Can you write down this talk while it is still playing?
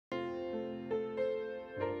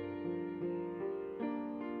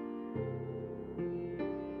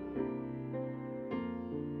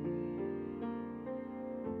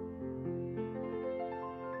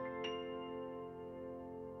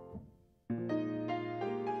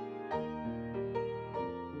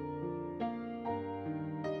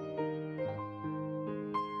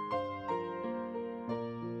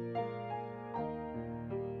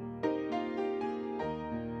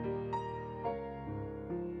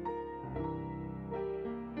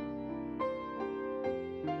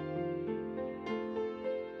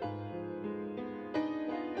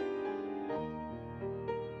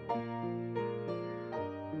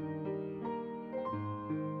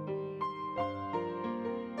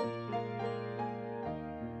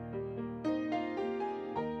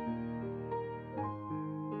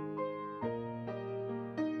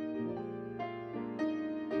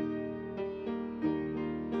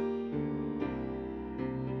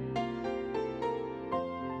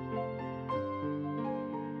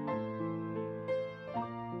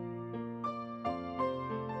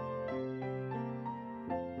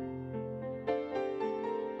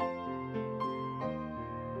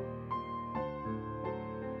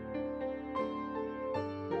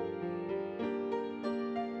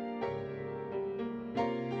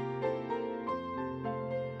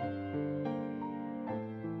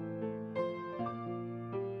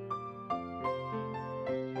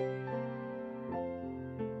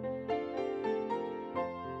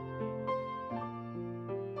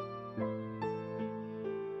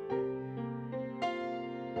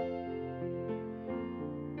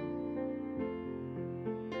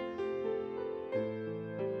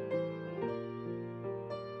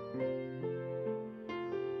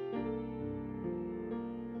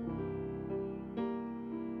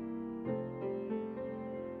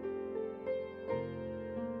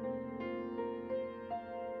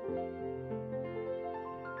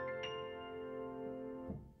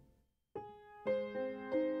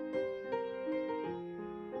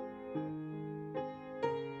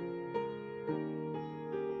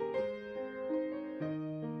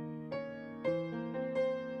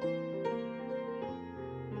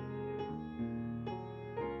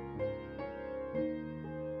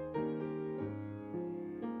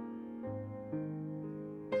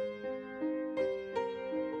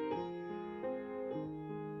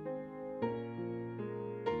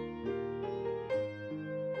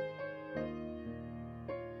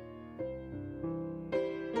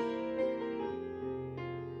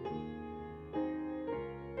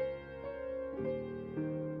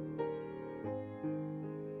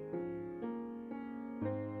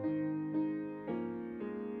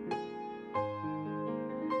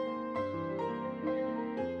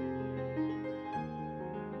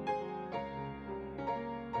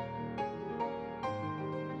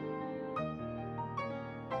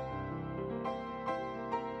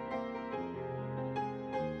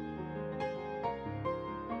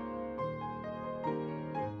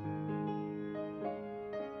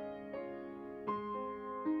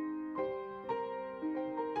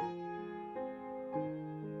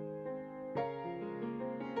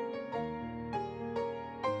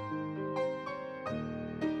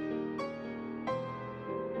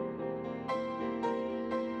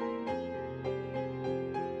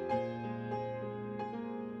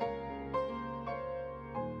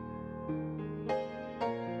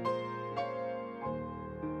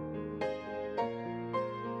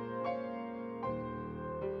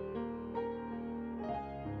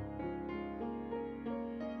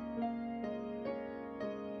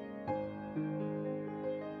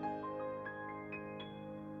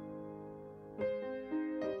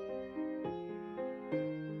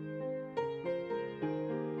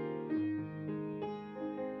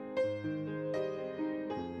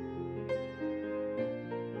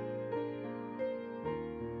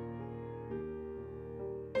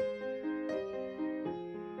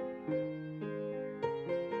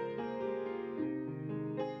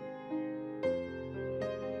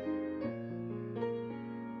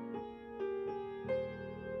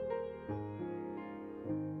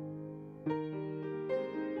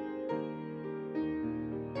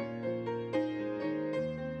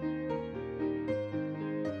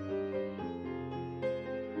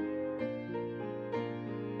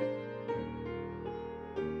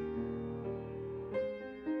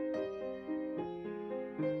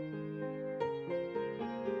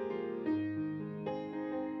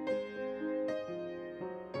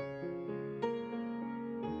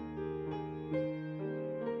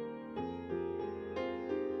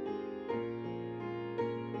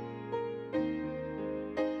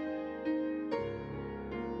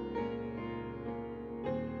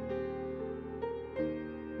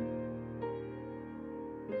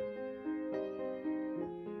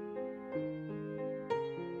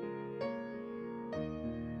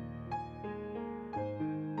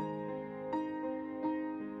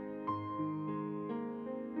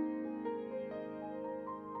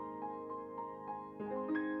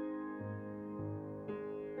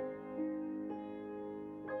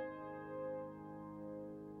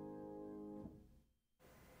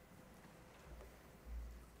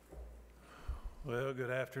Well, good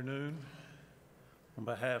afternoon. On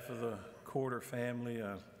behalf of the Corder family,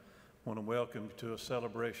 I want to welcome you to a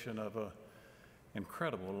celebration of an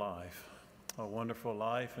incredible life, a wonderful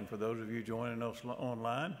life. And for those of you joining us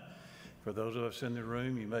online, for those of us in the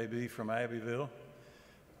room, you may be from Abbeville,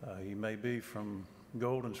 you may be from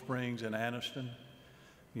Golden Springs in Anniston,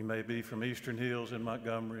 you may be from Eastern Hills in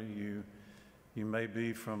Montgomery, you may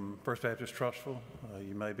be from First Baptist Trustful,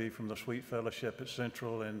 you may be from the Sweet Fellowship at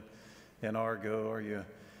Central in Argo, or you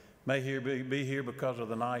may be here because of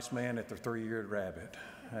the nice man at the three-eared rabbit,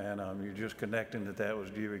 and you're just connecting that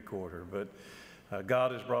was Dewey Corder. But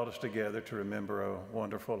God has brought us together to remember a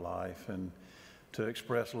wonderful life and to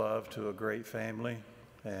express love to a great family,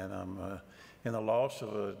 and in the loss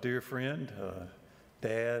of a dear friend,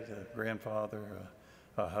 dad, a grandfather,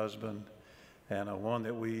 a husband, and one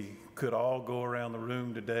that we could all go around the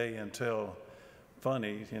room today and tell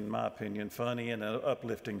funny, in my opinion, funny and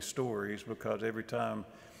uplifting stories, because every time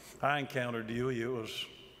I encountered Dewey, it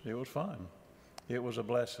was fun. It was a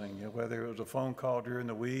blessing. Whether it was a phone call during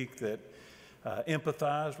the week that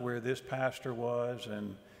empathized where this pastor was,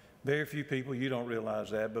 and very few people, you don't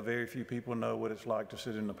realize that, but very few people know what it's like to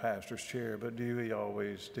sit in the pastor's chair, but Dewey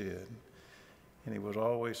always did. And he was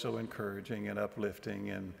always so encouraging and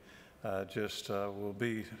uplifting, and just will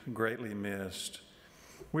be greatly missed.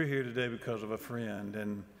 We're here today because of a friend,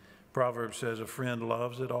 and Proverbs says a friend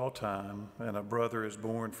loves at all time, and a brother is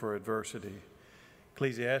born for adversity.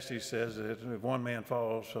 Ecclesiastes says that if one man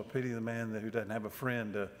falls, so pity the man who doesn't have a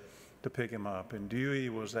friend to pick him up. And Dewey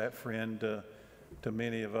was that friend to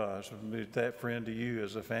many of us, that friend to you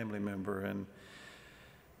as a family member. And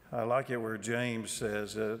I like it where James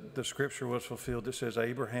says the scripture was fulfilled that says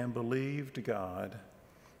Abraham believed God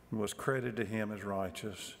and was credited to him as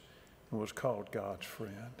righteous, and was called God's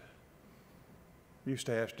friend. I used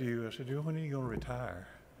to ask you, I said, when are you going to retire?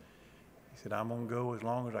 He said, I'm going to go as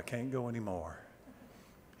long as I can't go anymore.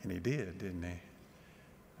 And he did, didn't he?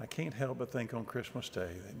 I can't help but think on Christmas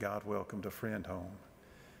Day that God welcomed a friend home,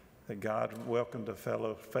 that God welcomed a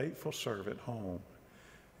fellow faithful servant home.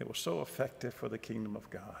 It was so effective for the kingdom of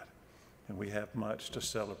God, and we have much to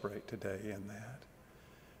celebrate today in that.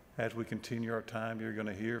 As we continue our time, you're going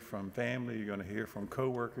to hear from family, you're going to hear from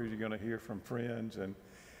coworkers, you're going to hear from friends, and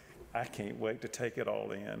I can't wait to take it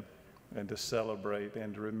all in and to celebrate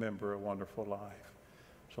and to remember a wonderful life.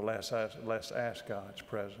 So let's ask God's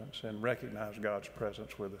presence and recognize God's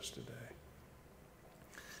presence with us today.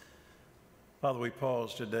 Father, we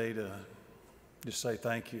pause today to just say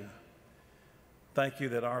thank you. Thank you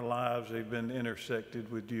that our lives have been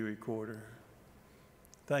intersected with Dewey Corder.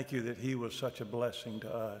 Thank you that he was such a blessing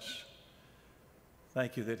to us.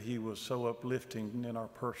 Thank you that he was so uplifting in our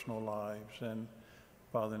personal lives, and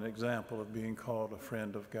Father, an example of being called a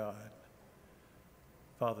friend of God.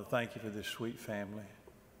 Father, thank you for this sweet family.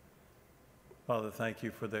 Father, thank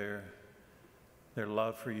you for their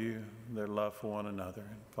love for you, their love for one another.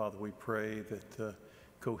 And Father, we pray that the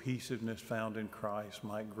cohesiveness found in Christ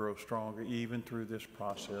might grow stronger even through this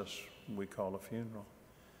process we call a funeral.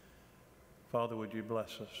 Father, would you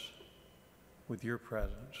bless us with your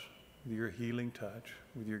presence, with your healing touch,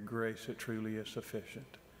 with your grace that truly is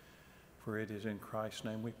sufficient. For it is in Christ's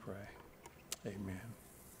name we pray. Amen.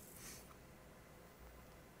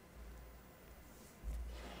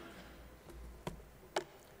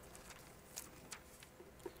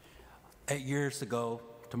 Eight years ago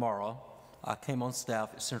tomorrow, I came on staff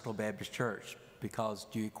at Central Baptist Church because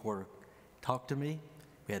Dewey Corder talked to me.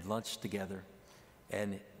 We had lunch together,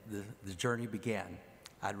 and the journey began.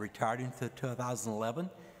 I'd retired in 2011,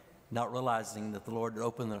 not realizing that the Lord had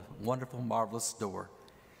opened a wonderful, marvelous door.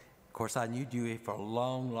 Of course, I knew Dewey for a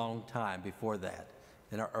long, long time before that,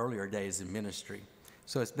 in our earlier days in ministry.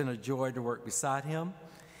 So it's been a joy to work beside him.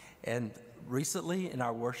 And recently in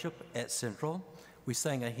our worship at Central, we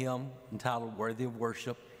sang a hymn entitled Worthy of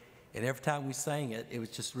Worship. And every time we sang it, it was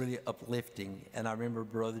just really uplifting. And I remember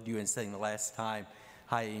Brother Dewey saying the last time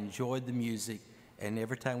how he enjoyed the music. And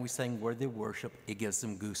every time we sing Worthy of Worship, it gives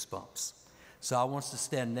them goosebumps. So I want us to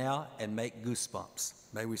stand now and make goosebumps.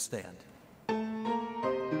 May we stand.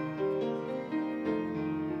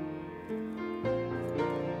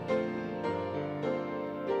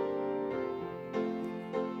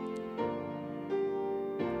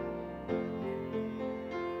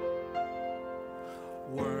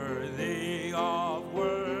 Worthy of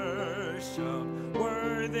worship,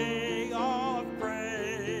 worthy of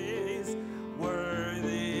praise,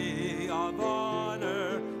 worthy of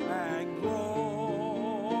honor and glory,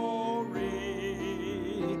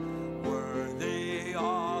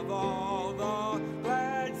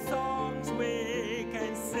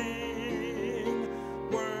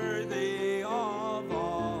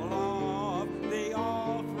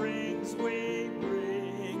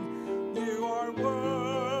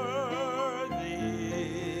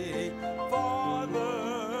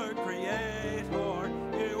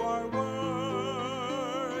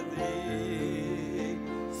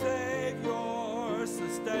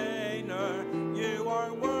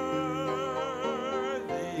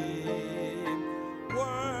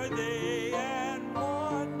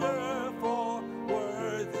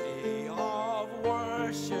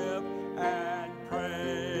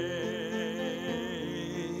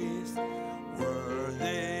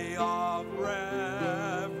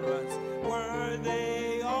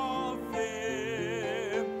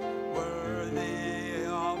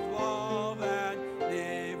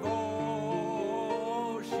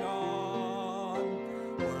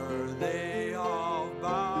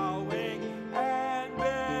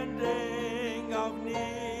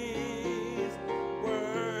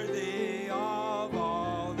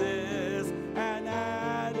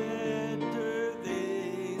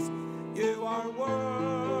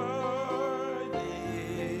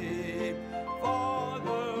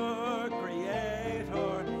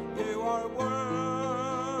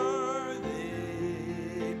 worthy,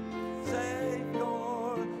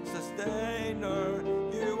 Savior, Sustainer,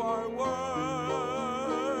 you are worthy,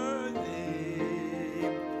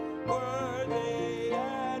 worthy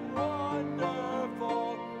and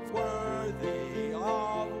wonderful, worthy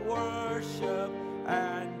of worship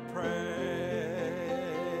and praise.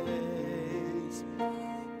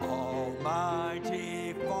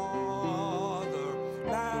 Almighty Father,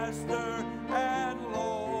 Master and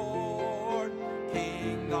Lord,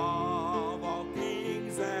 King of all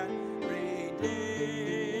kings and Redeemer,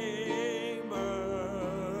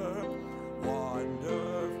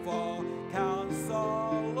 wonderful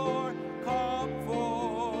Counselor,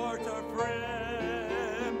 Comforter,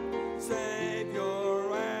 Friend,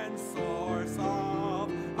 Savior and Source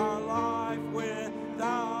of our life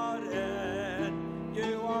without end.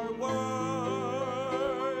 You are worthy,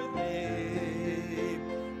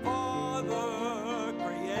 Father,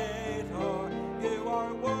 Creator, you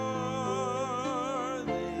are worthy,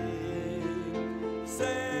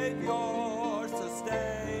 Savior,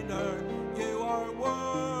 Sustainer, you are worthy,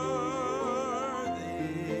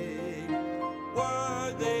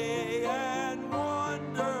 worthy and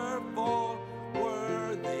wonderful,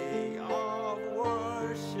 worthy of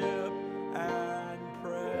worship and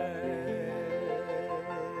praise.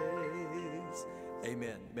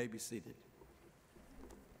 Amen. You may be seated.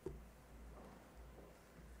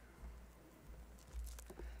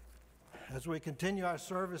 As we continue our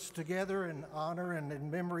service together in honor and in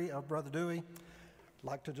memory of Brother Dewey, I'd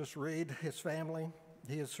like to just read his family.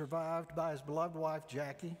 He is survived by his beloved wife,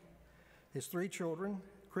 Jackie, his 3 children,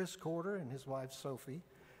 Chris Corder and his wife, Sophie,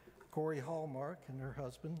 Corey Hallmark and her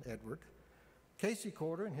husband, Edward, Casey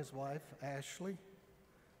Corder and his wife, Ashley,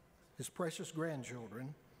 his precious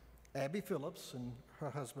grandchildren, Abby Phillips and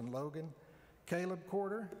her husband, Logan, Caleb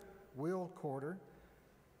Corder, Will Corder,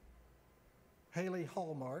 Haley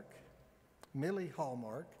Hallmark, Millie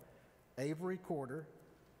Hallmark, Avery Corder,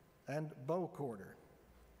 and Bo Corder.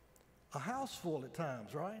 A house full at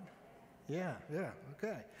times, right? Yeah,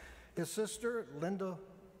 okay. His sister, Linda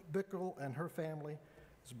Bickle and her family,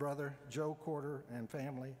 his brother, Joe Corder and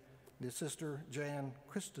family, his sister, Jan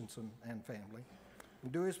Christensen and family.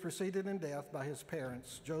 And Dewey is preceded in death by his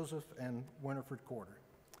parents, Joseph and Winifred Corder.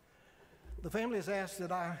 The family has asked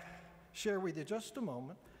that I share with you just a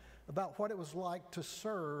moment about what it was like to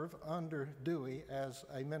serve under Dewey as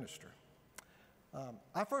a minister.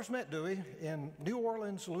 I first met Dewey in New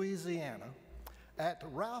Orleans, Louisiana, at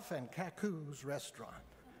Ralph and Kaku's restaurant.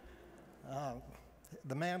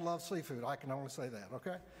 The man loves seafood, I can only say that,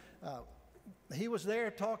 okay? He was there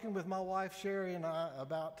talking with my wife, Sherry, and I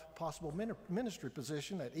about possible ministry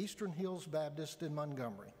position at Eastern Hills Baptist in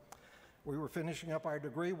Montgomery. We were finishing up our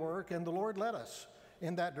degree work, and the Lord led us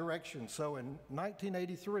in that direction. So in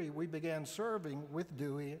 1983, we began serving with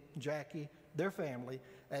Dewey, Jackie, their family,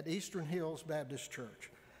 at Eastern Hills Baptist Church.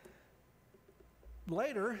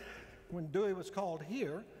 Later, when Dewey was called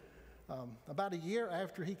here, about a year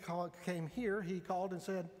after he came here, he called and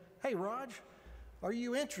said, "Hey, Raj, are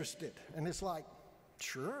you interested?" And it's like,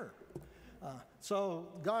 sure. So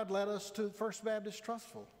God led us to First Baptist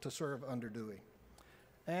Trustful to serve under Dewey.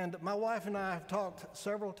 And my wife and I have talked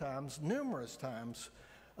several times, numerous times,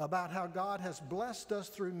 about how God has blessed us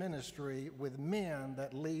through ministry with men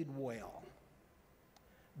that lead well.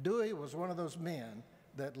 Dewey was one of those men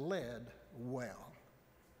that led well.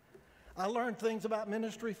 I learned things about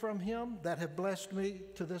ministry from him that have blessed me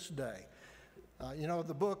to this day. You know,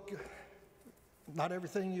 the book, Not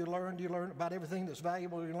Everything You Learn about everything that's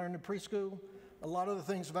valuable you learn in preschool. A lot of the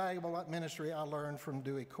things valuable about ministry I learned from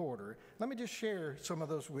Dewey Corder. Let me just share some of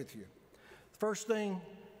those with you. The first thing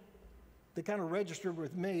that kind of registered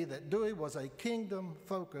with me, that Dewey was a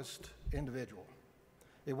kingdom-focused individual.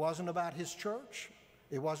 It wasn't about his church.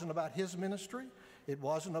 It wasn't about his ministry. It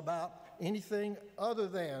wasn't about anything other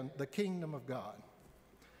than the kingdom of God.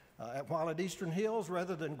 While at Eastern Hills,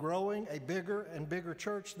 rather than growing a bigger and bigger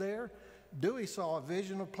church there, Dewey saw a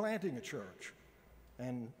vision of planting a church.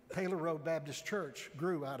 And Taylor Road Baptist Church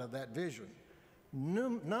grew out of that vision.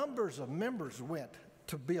 Numbers of members went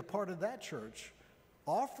to be a part of that church.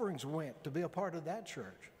 Offerings went to be a part of that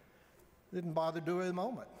church. Didn't bother Dewey a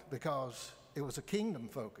moment because it was a kingdom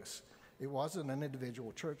focus. It wasn't an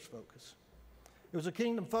individual church focus. It was a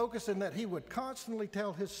kingdom focus in that he would constantly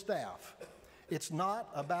tell his staff, it's not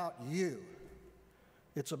about you.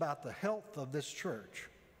 It's about the health of this church.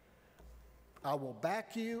 I will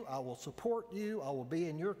back you, I will support you, I will be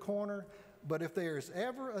in your corner, but if there's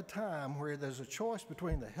ever a time where there's a choice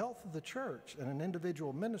between the health of the church and an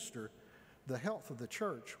individual minister, the health of the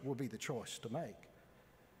church will be the choice to make.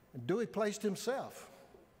 And Dewey placed himself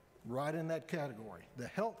right in that category. The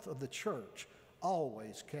health of the church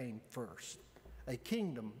always came first. A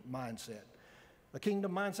kingdom mindset. A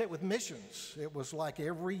kingdom mindset with missions. It was like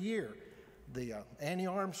every year, the Annie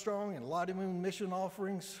Armstrong and Lottie Moon mission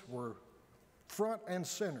offerings were front and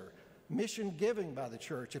center. Mission giving by the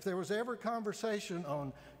church. If there was ever conversation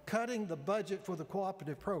on cutting the budget for the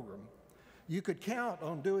cooperative program, you could count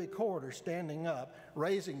on Dewey Corder standing up,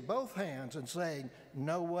 raising both hands and saying,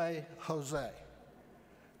 "No way, Jose."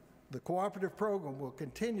 The cooperative program will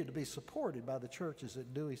continue to be supported by the churches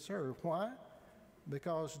that Dewey served. Why?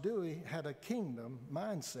 Because Dewey had a kingdom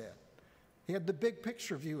mindset. He had the big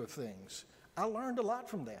picture view of things. I learned a lot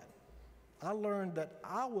from that. I learned that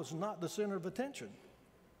I was not the center of attention,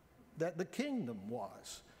 that the kingdom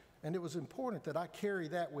was. And it was important that I carry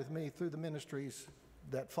that with me through the ministries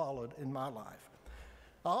that followed in my life.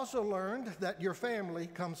 I also learned that your family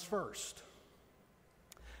comes first.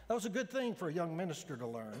 That was a good thing for a young minister to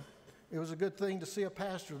learn. It was a good thing to see a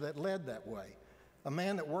pastor that led that way, a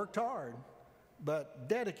man that worked hard, but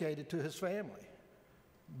dedicated to his family,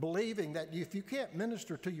 believing that if you can't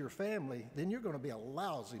minister to your family, then you're going to be a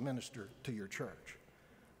lousy minister to your church.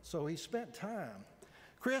 So he spent time.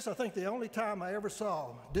 Chris, I think the only time I ever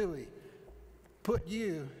saw Dewey put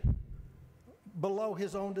you below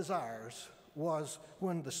his own desires was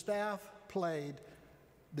when the staff played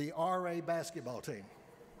the RA basketball team.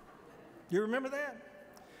 You remember that?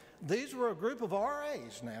 These were a group of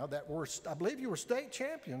RAs now that were, I believe you were state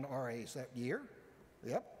champion RAs that year.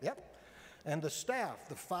 Yep. And the staff,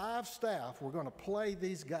 the 5 staff, were going to play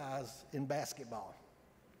these guys in basketball.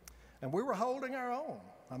 And we were holding our own.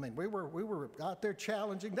 I mean, we were out there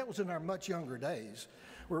challenging. That was in our much younger days.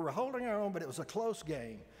 We were holding our own, but it was a close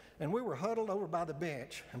game. And we were huddled over by the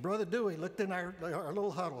bench. And Brother Dewey looked in our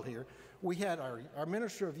little huddle here. We had our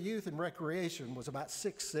minister of youth and recreation was about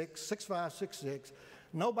 6'6", 6'5", 6'6".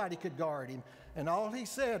 Nobody could guard him. And all he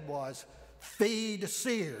said was, "Feed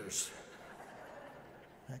Sears."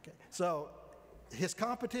 Okay. So his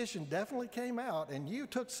competition definitely came out, and you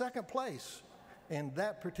took second place in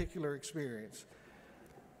that particular experience.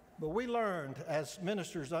 But we learned as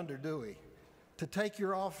ministers under Dewey to take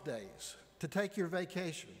your off days, to take your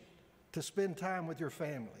vacation, to spend time with your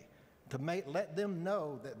family, to let them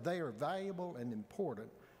know that they are valuable and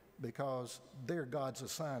important because they're God's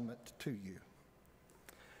assignment to you.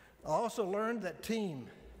 I also learned that team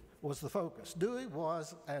was the focus. Dewey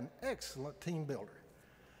was an excellent team builder.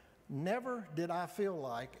 Never did I feel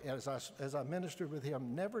like, as I ministered with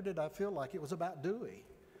him, never did I feel like it was about Dewey.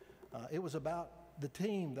 It was about the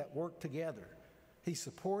team that worked together. He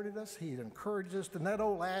supported us, he encouraged us, and that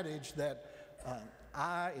old adage that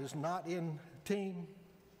I is not in team,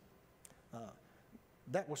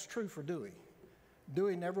 that was true for Dewey.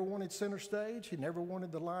 Dewey never wanted center stage, he never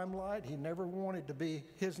wanted the limelight, he never wanted to be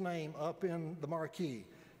his name up in the marquee.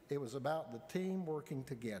 It was about the team working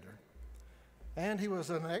together. And he was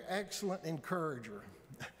an excellent encourager.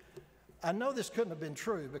 I know this couldn't have been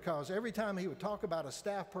true because every time he would talk about a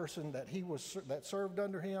staff person that served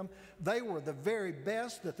under him, they were the very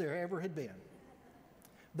best that there ever had been.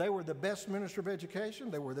 They were the best minister of education,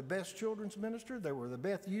 they were the best children's minister, they were the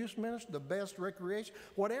best youth minister, the best recreation,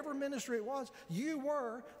 whatever ministry it was, you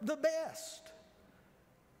were the best.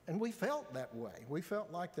 And we felt that way. We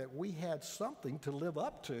felt like that we had something to live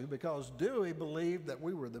up to because Dewey believed that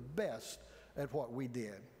we were the best at what we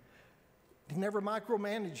did. He never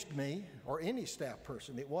micromanaged me or any staff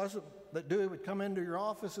person. It wasn't that Dewey would come into your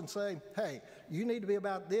office and say, "Hey, you need to be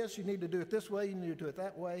about this, you need to do it this way, you need to do it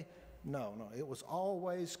that way." No, it was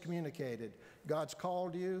always communicated. God's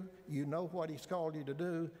called you, you know what he's called you to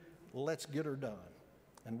do, let's get her done.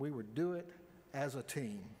 And we would do it as a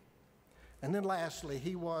team. And then lastly,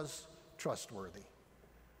 he was trustworthy.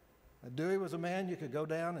 Dewey was a man you could go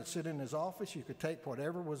down and sit in his office, you could take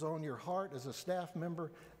whatever was on your heart as a staff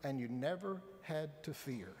member, and you never had to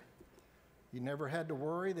fear. You never had to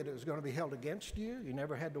worry that it was going to be held against you. You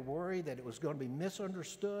never had to worry that it was going to be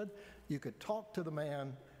misunderstood. You could talk to the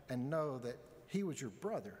man and know that he was your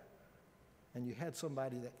brother, and you had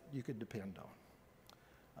somebody that you could depend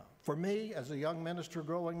on. For me, as a young minister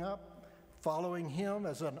growing up, following him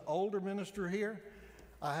as an older minister here,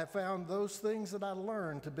 I have found those things that I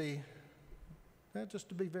learned to be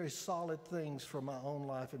very solid things for my own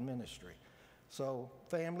life and ministry. So,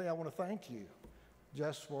 family, I want to thank you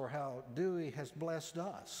just for how Dewey has blessed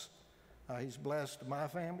us. He's blessed my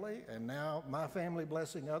family, and now my family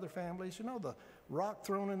blessing other families. You know, the rock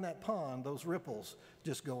thrown in that pond, those ripples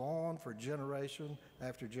just go on for generation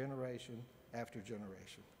after generation after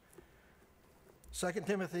generation. 2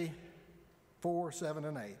 Timothy 4, 7,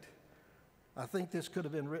 and 8. I think this could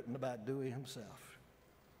have been written about Dewey himself.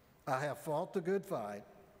 I have fought the good fight.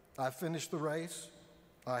 I finished the race.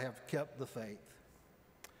 I have kept the faith.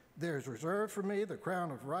 There is reserved for me the crown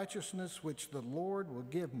of righteousness, which the Lord will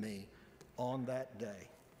give me on that day.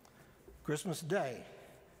 Christmas Day,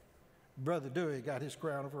 Brother Dewey got his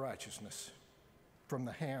crown of righteousness from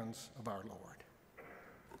the hands of our Lord.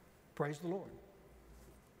 Praise the Lord.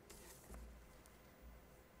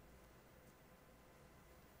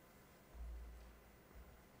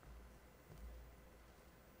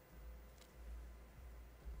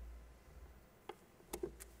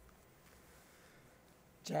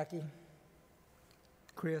 Jackie,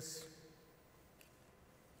 Chris,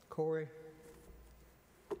 Corey,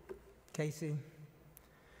 Casey,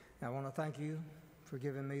 I want to thank you for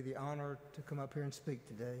giving me the honor to come up here and speak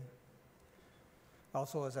today.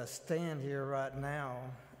 Also, as I stand here right now,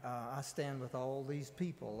 I stand with all these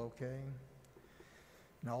people, okay?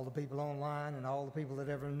 And all the people online and all the people that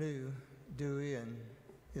ever knew Dewey and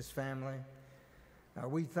his family.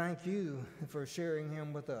 We thank you for sharing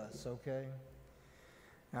him with us, okay?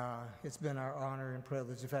 It's been our honor and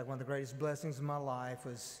privilege. In fact, one of the greatest blessings of my life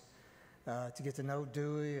was to get to know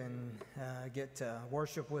Dewey and get to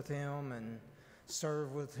worship with him and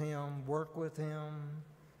serve with him, work with him,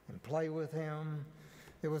 and play with him.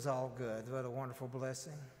 It was all good. What a wonderful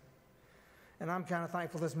blessing. And I'm kind of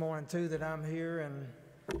thankful this morning, too, that I'm here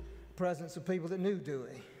in presence of people that knew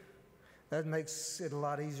Dewey. That makes it a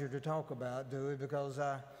lot easier to talk about Dewey, because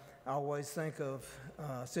I always think of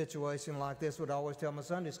a situation like this, would always tell my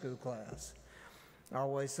Sunday school class. I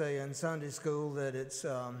always say in Sunday school that it's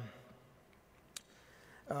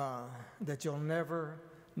that you'll never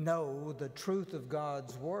know the truth of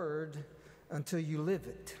God's Word until you live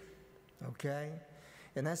it, okay?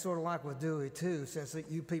 And that's sort of like with Dewey, too, since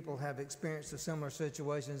you people have experienced the similar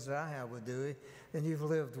situations that I have with Dewey, and you've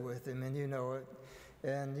lived with him, and you know it,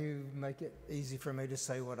 and you make it easy for me to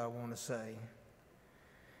say what I want to say.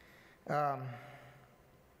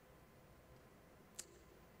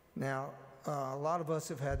 Now, a lot of us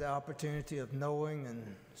have had the opportunity of knowing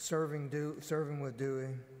and serving with Dewey.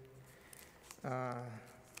 And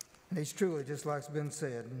he's truly, just like's been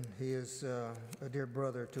said, he is a dear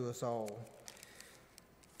brother to us all.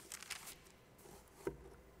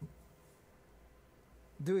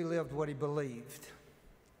 Dewey lived what he believed.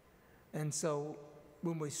 And so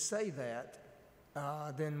when we say that,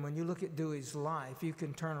 then when you look at Dewey's life, you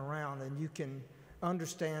can turn around and you can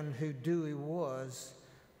understand who Dewey was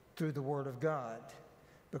through the Word of God,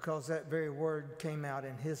 because that very Word came out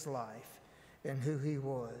in his life and who he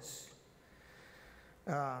was.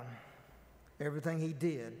 Everything he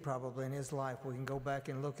did probably in his life, we can go back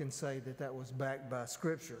and look and say that that was backed by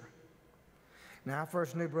Scripture. Now, I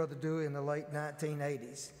first knew Brother Dewey in the late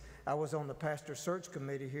 1980s. I was on the pastor search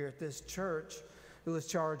committee here at this church, who was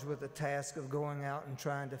charged with the task of going out and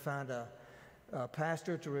trying to find a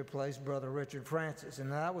pastor to replace Brother Richard Francis.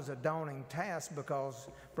 And that was a daunting task, because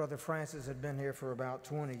Brother Francis had been here for about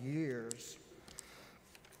 20 years.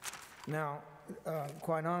 Now,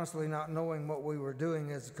 quite honestly, not knowing what we were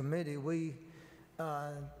doing as a committee, we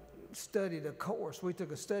studied a course. We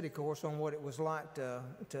took a study course on what it was like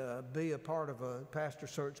to be a part of a pastor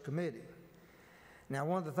search committee. Now,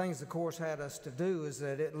 one of the things the course had us to do is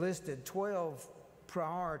that it listed 12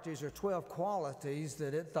 priorities or 12 qualities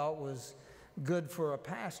that it thought was good for a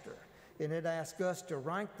pastor. And it asked us to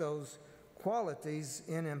rank those qualities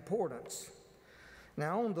in importance.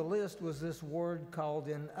 Now, on the list was this word called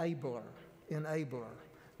enabler. Enabler.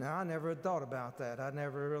 Now, I never had thought about that. I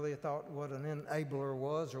never really thought what an enabler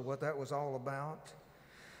was or what that was all about.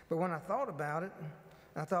 But when I thought about it,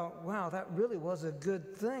 I thought, wow, that really was a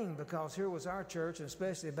good thing, because here was our church, and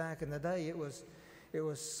especially back in the day, it was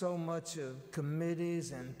so much of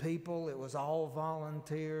committees and people. It was all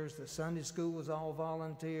volunteers. The Sunday school was all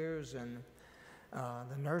volunteers, and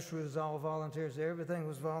the nursery was all volunteers. Everything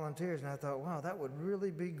was volunteers. And I thought, wow, that would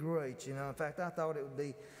really be great. You know, in fact, I thought it would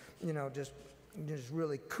be, you know, just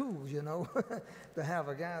really cool, you know, to have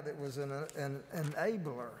a guy that was an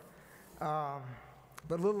enabler.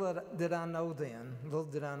 But little did I know then,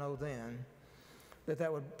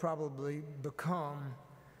 that would probably become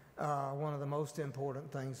one of the most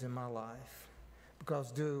important things in my life,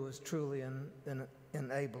 because Dewey was truly an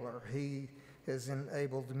enabler. He has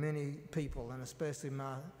enabled many people, and especially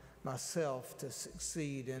myself, to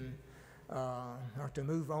succeed in or to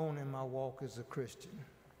move on in my walk as a Christian.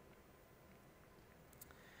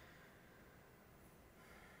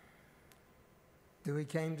 Dewey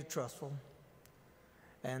came to Trustful,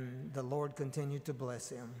 and the Lord continued to bless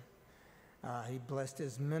him. He blessed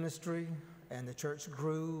his ministry, and the church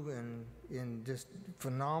grew in just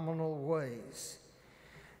phenomenal ways.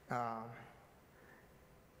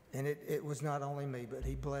 And it was not only me, but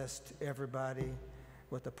he blessed everybody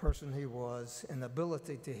with the person he was and the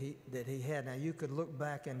ability that he had. Now, you could look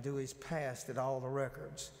back and do his past at all the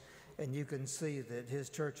records, and you can see that his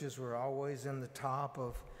churches were always in the top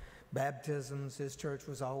of baptisms. His church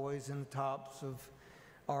was always in the tops of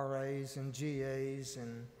RAs and GAs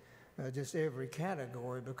and just every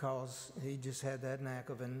category, because he just had that knack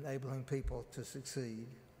of enabling people to succeed.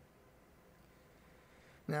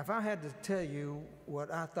 Now, if I had to tell you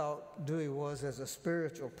what I thought Dewey was as a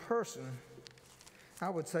spiritual person, I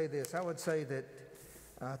would say this. I would say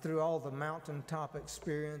that through all the mountaintop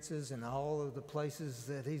experiences and all of the places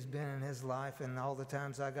that he's been in his life and all the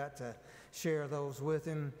times I got to share those with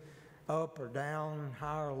him, up or down,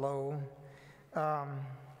 high or low,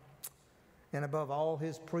 and above all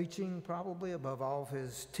his preaching, probably above all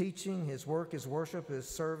his teaching, his work, his worship, his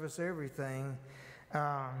service, everything,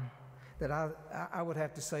 that I would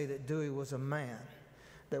have to say that Dewey was a man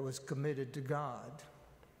that was committed to God.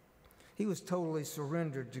 He was totally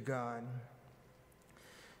surrendered to God.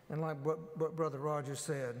 And like what Brother Roger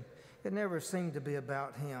said, it never seemed to be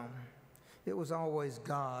about him. It was always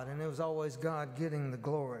God, and it was always God getting the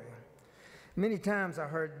glory. Many times I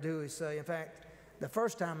heard Dewey say, in fact, the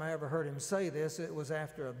first time I ever heard him say this, it was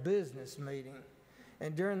after a business meeting.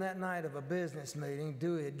 And during that night of a business meeting,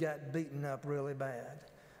 Dewey had got beaten up really bad.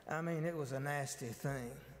 I mean, it was a nasty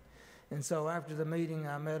thing. And so after the meeting,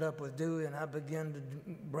 I met up with Dewey, and I began to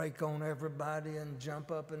break on everybody and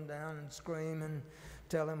jump up and down and scream and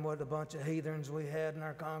tell him what a bunch of heathens we had in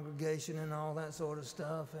our congregation and all that sort of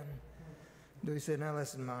stuff. And Dewey said, now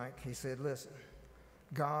listen, Mike. He said, listen,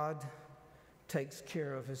 God takes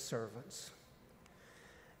care of his servants.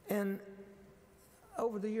 And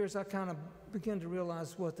over the years, I kind of began to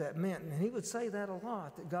realize what that meant. And he would say that a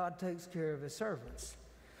lot, that God takes care of his servants.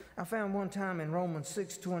 I found one time in Romans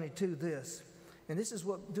 6:22 this, and this is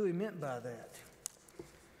what Dewey meant by that.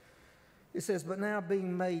 It says, but now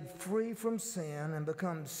being made free from sin and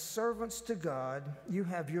become servants to God, you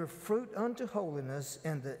have your fruit unto holiness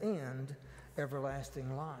and the end,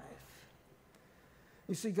 everlasting life.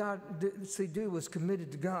 You see, Dewey was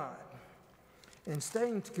committed to God. And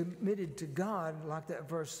staying committed to God, like that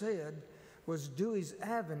verse said, was Dewey's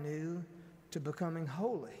avenue to becoming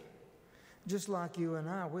holy. Just like you and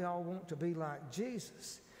I, we all want to be like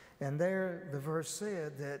Jesus. And there the verse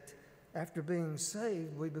said that after being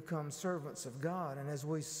saved, we become servants of God. And as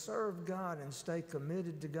we serve God and stay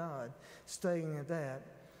committed to God, staying at that,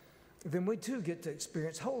 then we too get to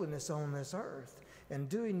experience holiness on this earth. And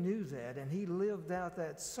Dewey knew that, and he lived out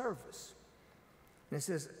that service. And it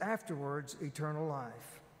says, afterwards, eternal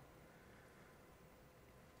life.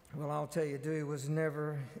 Well, I'll tell you, Dewey was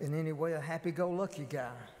never in any way a happy-go-lucky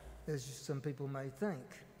guy, as some people may think.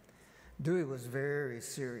 Dewey was very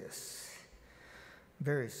serious,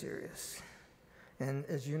 very serious. And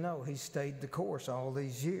as you know, he stayed the course all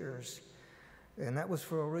these years, and that was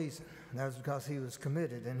for a reason. That was because he was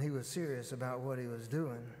committed and he was serious about what he was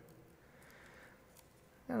doing.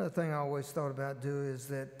 Another thing I always thought about Dewey is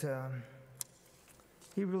that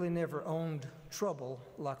he really never owned trouble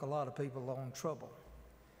like a lot of people own trouble.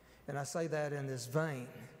 And I say that in this vein,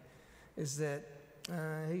 is that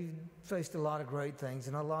he faced a lot of great things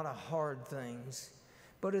and a lot of hard things.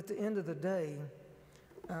 But at the end of the day,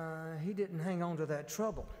 he didn't hang on to that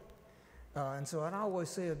trouble. And so I'd always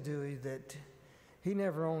say of Dewey that he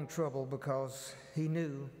never owned trouble because he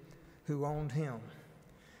knew who owned him.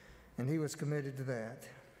 And he was committed to that.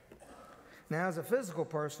 Now, as a physical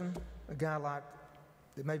person, a guy like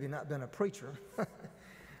that maybe not been a preacher,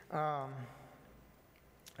 I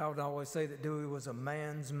would always say that Dewey was a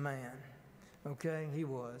man's man. Okay, he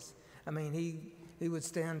was. I mean, he would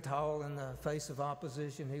stand tall in the face of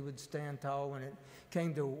opposition. He would stand tall when it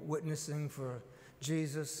came to witnessing for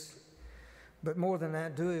Jesus. But more than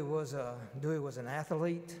that, Dewey was an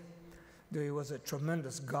athlete. Dewey was a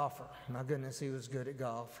tremendous golfer. My goodness, he was good at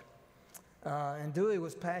golf. And Dewey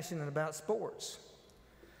was passionate about sports.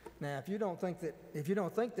 Now, if you don't think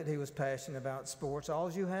that he was passionate about sports,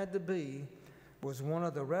 all you had to be was one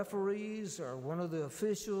of the referees or one of the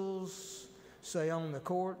officials, say on the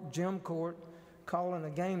court, gym court, calling a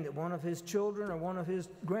game that one of his children or one of his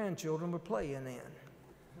grandchildren were playing in.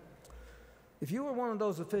 If you were one of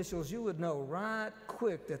those officials, you would know right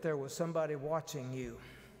quick that there was somebody watching you.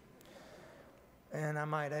 And I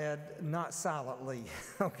might add, not silently,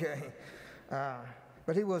 okay?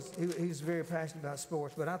 But he was very passionate about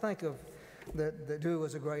sports. But I think of that Dewey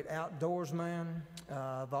was a great outdoors man.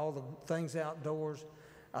 Of all the things outdoors,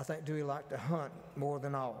 I think Dewey liked to hunt more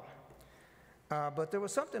than all. But there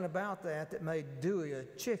was something about that made Dewey a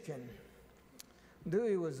chicken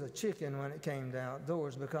Dewey was a chicken when it came to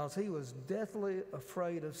outdoors because he was deathly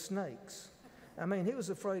afraid of snakes. I mean, he was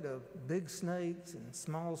afraid of big snakes and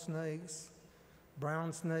small snakes,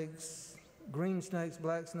 brown snakes, green snakes,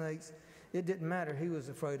 black snakes. It didn't matter. He was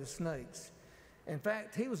afraid of snakes. In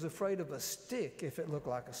fact, he was afraid of a stick if it looked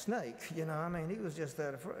like a snake. You know, I mean, he was just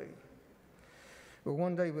that afraid. But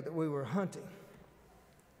one day we were hunting,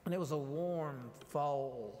 and it was a warm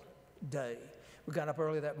fall day. We got up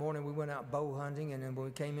early that morning. We went out bow hunting, and then when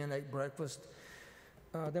we came in, ate breakfast.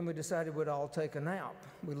 Then we decided we'd all take a nap.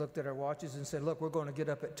 We looked at our watches and said, look, we're going to get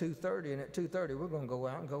up at 2:30, and at 2:30 we're going to go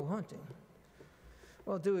out and go hunting.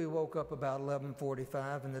 Well, Dewey woke up about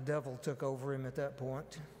 11:45, and the devil took over him at that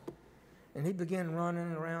point. And he began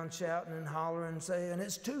running around, shouting and hollering, saying,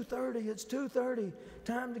 it's 2:30, it's 2:30,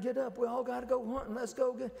 time to get up. We all got to go hunting, let's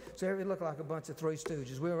go get. So it looked like a bunch of Three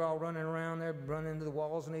Stooges. We were all running around there, running into the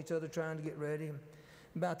walls and each other, trying to get ready.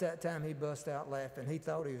 About that time, he bust out laughing. He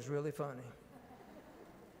thought he was really funny.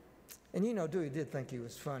 And you know, Dewey did think he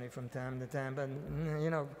was funny from time to time, but you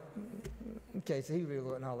know, in case he really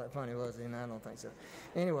wasn't all that funny, was he? And I don't think so.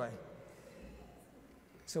 Anyway,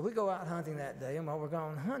 so we go out hunting that day, and while we're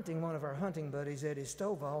gone hunting, one of our hunting buddies, Eddie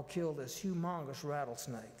Stovall, killed this humongous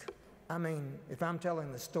rattlesnake. I mean, if I'm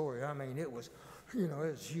telling the story, I mean, it was, you know,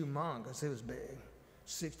 it was humongous. It was big.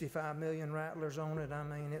 65 million rattlers on it. I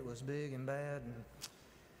mean, it was big and bad.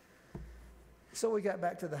 And so we got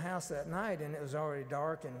back to the house that night, and it was already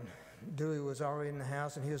dark, and Dewey was already in the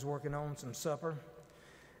house, and he was working on some supper.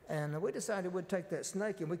 And we decided we'd take that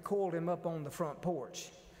snake, and we coiled him up on the front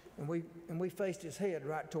porch. And we faced his head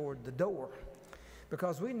right toward the door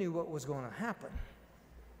because we knew what was going to happen.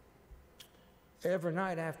 Every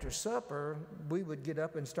night after supper, we would get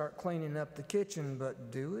up and start cleaning up the kitchen,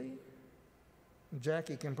 but Dewey,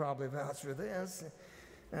 Jackie can probably vouch for this,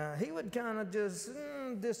 he would kind of just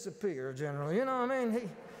disappear generally. You know what I mean?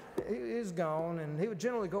 He's gone, and he would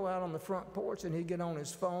generally go out on the front porch, and he'd get on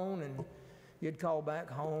his phone, and he'd call back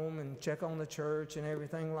home and check on the church and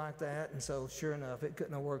everything like that. And so, sure enough, it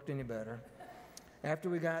couldn't have worked any better. After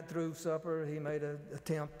we got through supper, he made an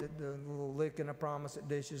attempt at a little lick and a promise at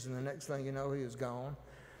dishes, and the next thing you know, he was gone.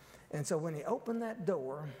 And so when he opened that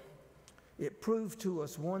door, it proved to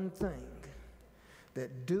us one thing,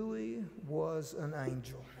 that Dewey was an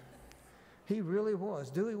angel. He really was.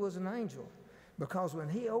 Dewey was an angel. Because when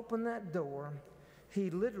he opened that door, he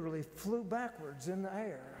literally flew backwards in the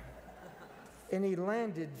air. And he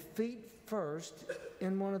landed feet first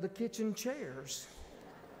in one of the kitchen chairs.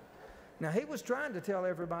 Now, he was trying to tell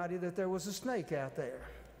everybody that there was a snake out there.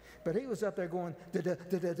 But he was up there going,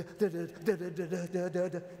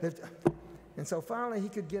 and so finally he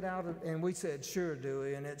could get out, and we said, sure,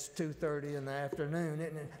 Dewey, and it's 2:30 in the afternoon,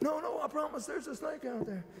 isn't it? No, I promise there's a snake out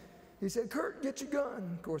there. He said, Kurt, get your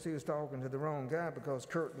gun. Of course, he was talking to the wrong guy because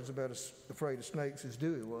Kurt was about as afraid of snakes as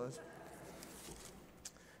Dewey was.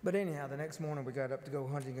 But anyhow, the next morning we got up to go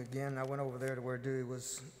hunting again. I went over there to where Dewey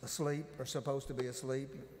was asleep, or supposed to be asleep,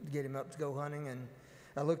 to get him up to go hunting. And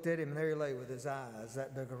I looked at him, and there he lay with his eyes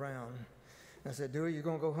that big around. I said, Dewey, you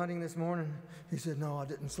going to go hunting this morning? He said, no, I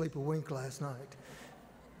didn't sleep a wink last night.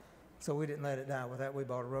 So we didn't let it die with that. We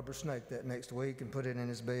bought a rubber snake that next week and put it in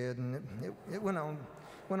his bed. And it went on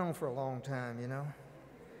for a long time, you know.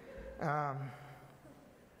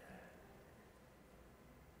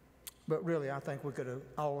 But really, I think we could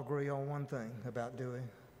all agree on one thing about Dewey.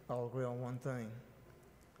 All agree on one thing.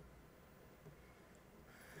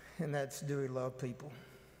 And that's Dewey loved people.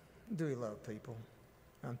 Dewey loved people.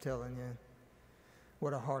 I'm telling you,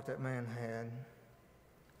 what a heart that man had.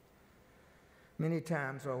 Many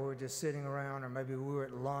times while we were just sitting around, or maybe we were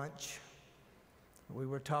at lunch, we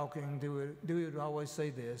were talking, Dewey would always say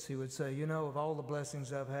this. He would say, you know, of all the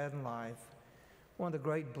blessings I've had in life, one of the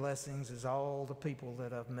great blessings is all the people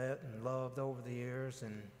that I've met and loved over the years.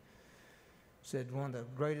 And said one of the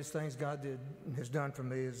greatest things God has done for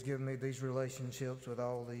me is given me these relationships with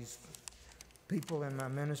all these people in my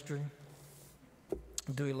ministry.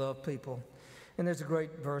 Dewey loved people. And there's a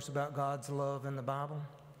great verse about God's love in the Bible.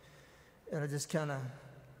 And I just kind of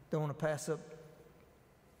don't want to pass up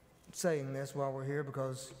saying this while we're here,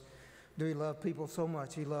 because Dewey loved people so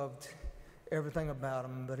much. He loved everything about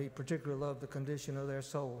them, but he particularly loved the condition of their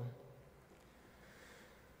soul.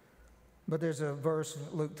 But there's a verse,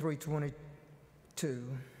 Luke 3:22,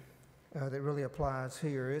 that really applies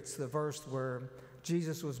here. It's the verse where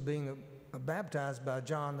Jesus was being baptized by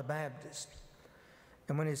John the Baptist.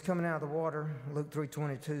 And when he's coming out of the water, Luke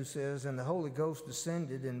 3:22 says, and the Holy Ghost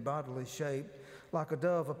descended in bodily shape like a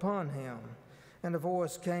dove upon him. And a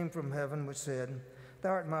voice came from heaven which said, Thou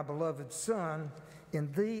art my beloved Son,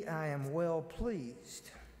 in thee I am well pleased.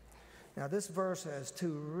 Now, this verse has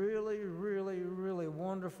two really, really, really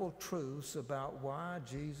wonderful truths about why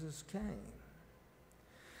Jesus came.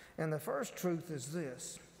 And the first truth is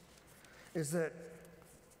this, is that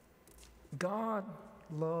God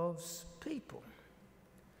loves people.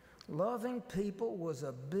 Loving people was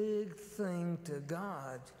a big thing to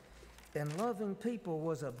God, and loving people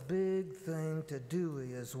was a big thing to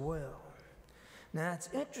Dewey as well. Now, it's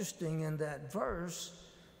interesting in that verse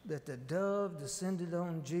that the dove descended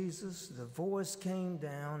on Jesus, the voice came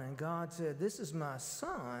down, and God said, "This is my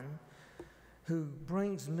son who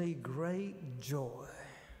brings me great joy."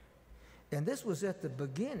 And this was at the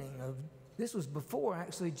beginning of, this was before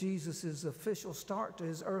actually Jesus' official start to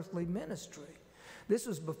his earthly ministry. This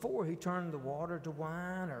was before he turned the water to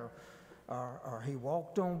wine, or he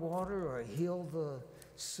walked on water, or he healed the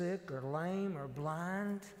sick or lame or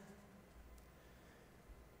blind.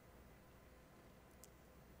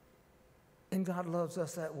 And God loves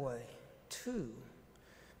us that way too.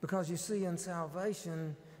 Because you see, in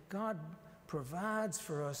salvation, God provides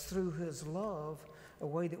for us through his love a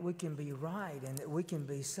way that we can be right and that we can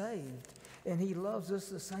be saved. And he loves us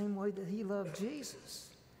the same way that he loved Jesus.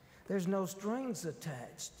 There's no strings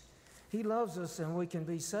attached. He loves us, and we can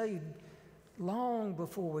be saved long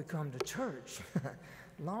before we come to church,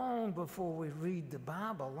 long before we read the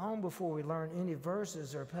Bible, long before we learn any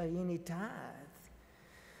verses or pay any tithe.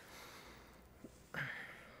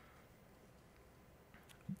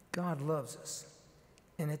 God loves us.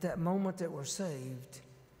 And at that moment that we're saved,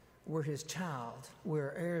 we're his child.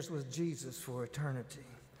 We're heirs with Jesus for eternity.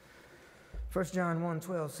 1 John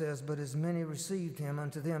 1:12 says, "But as many received him,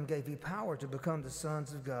 unto them gave he power to become the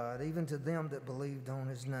sons of God, even to them that believed on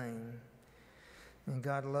his name." And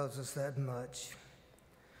God loves us that much.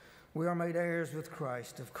 We are made heirs with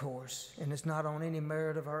Christ, of course, and it's not on any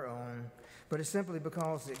merit of our own, but it's simply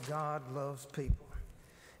because that God loves people.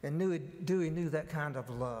 And Dewey knew that kind of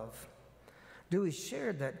love. Dewey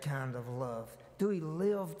shared that kind of love. Dewey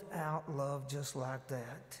lived out love just like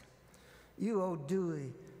that. You owe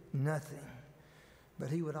Dewey nothing, but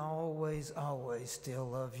he would always, always still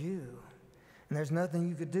love you. And there's nothing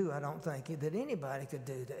you could do, I don't think, that anybody could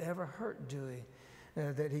do to ever hurt Dewey,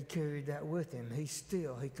 that he carried that with him. He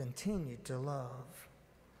continued to love.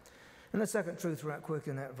 And the second truth right quick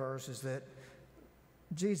in that verse is that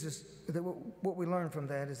what we learn from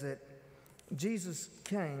that is that Jesus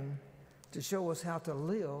came to show us how to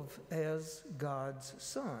live as God's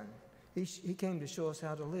son. He came to show us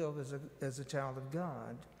how to live as a child of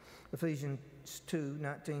God. Ephesians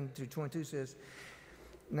 2:19-22 says,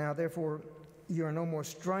 "Now therefore you are no more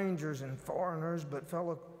strangers and foreigners, but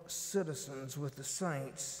fellow citizens with the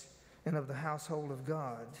saints and of the household of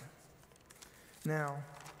God." Now,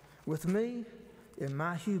 with me, in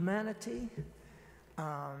my humanity,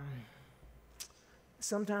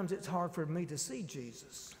 sometimes it's hard for me to see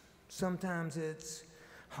Jesus. Sometimes it's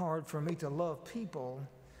hard for me to love people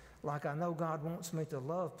like I know God wants me to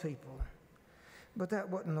love people. But that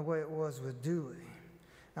wasn't the way it was with Dewey.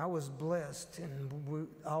 I was blessed, and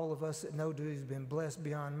all of us that know Dewey have been blessed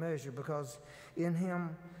beyond measure, because in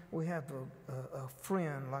him we have a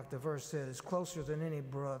friend, like the verse says, closer than any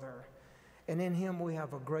brother. And in him we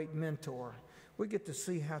have a great mentor. We get to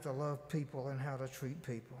see how to love people and how to treat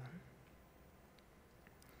people.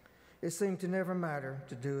 It seemed to never matter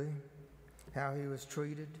to Dewey how he was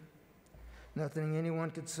treated. Nothing anyone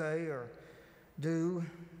could say or do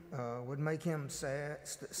would make him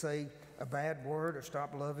say a bad word or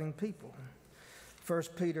stop loving people.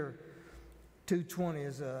 1 Peter 2:20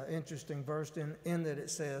 is an interesting verse in that it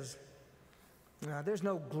says, there's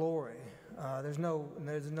no glory. There's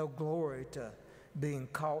no glory to being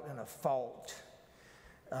caught in a fault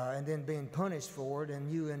and then being punished for it,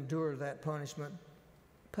 and you endure that punishment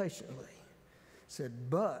patiently. It said,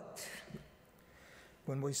 but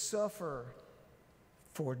when we suffer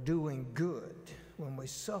for doing good,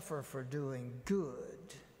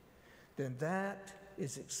 then that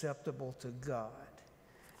is acceptable to God.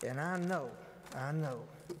 And I know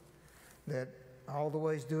that all the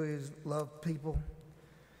ways Dewey loved people,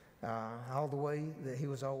 all the way that he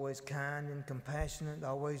was always kind and compassionate,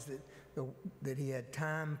 always that he had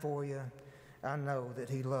time for you, I know that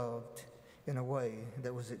he loved in a way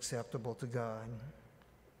that was acceptable to God.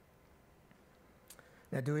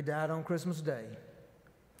 Now, Dewey died on Christmas Day.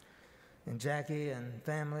 And Jackie and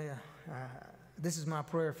family, this is my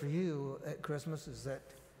prayer for you at Christmas, is that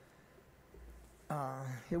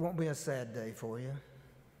it won't be a sad day for you,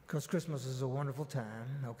 because Christmas is a wonderful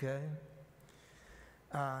time, okay?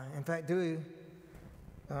 In fact, Dewey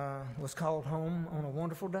was called home on a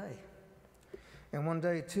wonderful day. And one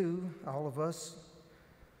day, too, all of us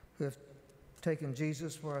who have taking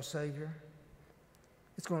Jesus for our Savior.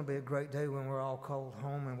 It's going to be a great day when we're all called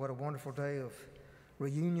home, and what a wonderful day of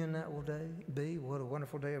reunion that will be. What a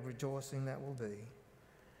wonderful day of rejoicing that will be.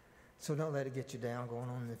 So don't let it get you down going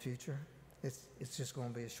on in the future. It's just going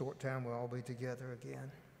to be a short time. We'll all be together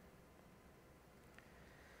again.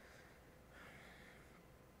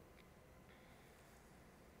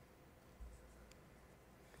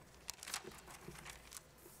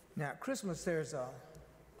 Now, at Christmas, there's a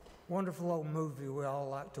wonderful old movie we all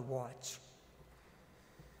like to watch.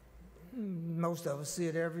 Most of us see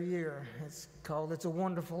it every year. It's called It's a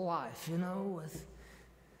Wonderful Life, you know, with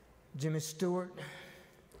Jimmy Stewart.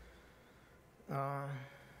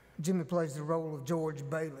 Jimmy plays the role of George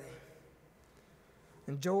Bailey.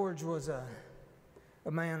 And George was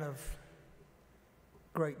a man of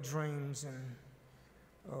great dreams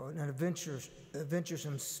and an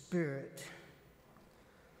adventuresome spirit.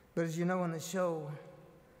 But as you know in the show,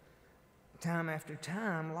 time after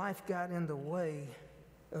time, life got in the way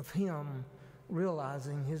of him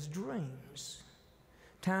realizing his dreams.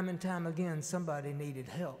 Time and time again, somebody needed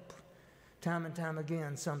help. Time and time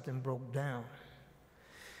again, something broke down.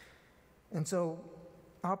 And so,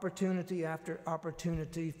 opportunity after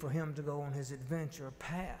opportunity for him to go on his adventure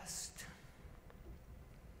passed.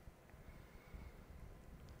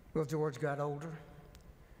 Well, George got older,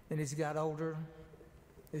 and as he got older,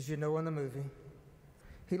 as you know in the movie,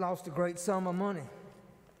 he lost a great sum of money.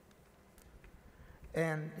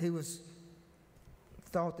 And he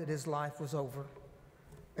thought that his life was over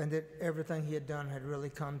and that everything he had done had really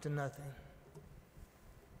come to nothing.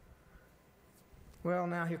 Well,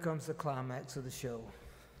 now here comes the climax of the show.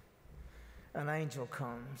 An angel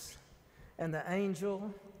comes, and the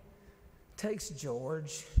angel takes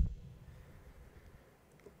George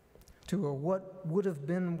to a what would have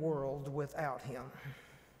been world without him,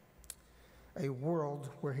 a world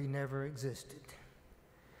where he never existed.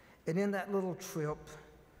 And in that little trip,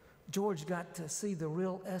 George got to see the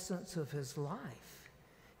real essence of his life.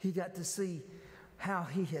 He got to see how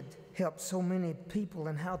he had helped so many people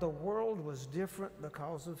and how the world was different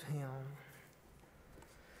because of him.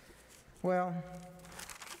 Well,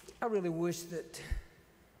 I really wish that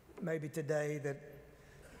maybe today that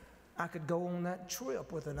I could go on that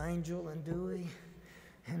trip with an angel and Dewey,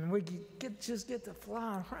 and we could just get to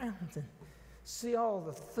fly around and see all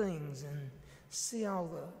the things and see all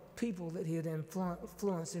the people that he had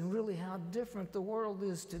influenced and really how different the world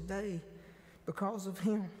is today because of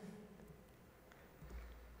him.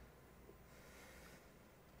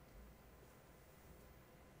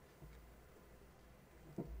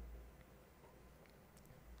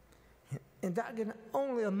 And I can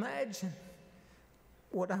only imagine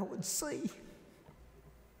what I would see.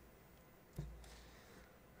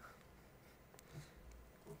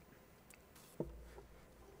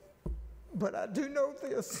 But I do know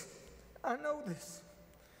this. I know this.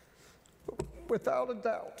 Without a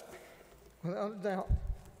doubt. Without a doubt.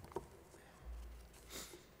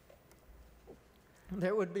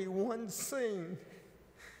 There would be one scene,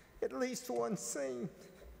 at least one scene,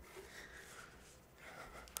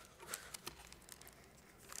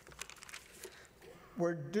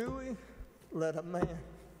 where Dewey let a man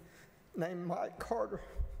named Mike Carter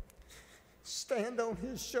stand on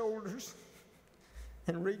his shoulders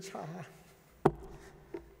and reach high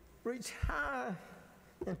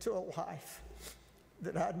into a life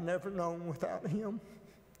that I'd never known without him.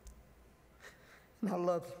 And I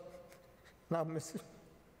love him, and I miss him.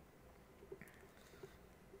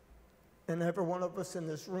 And every one of us in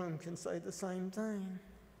this room can say the same thing.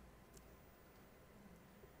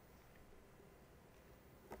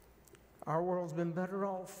 Our world's been better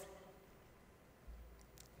off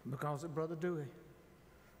because of Brother Dewey,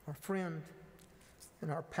 our friend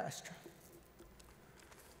and our pastor.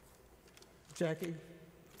 Jackie,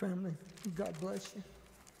 family, God bless you.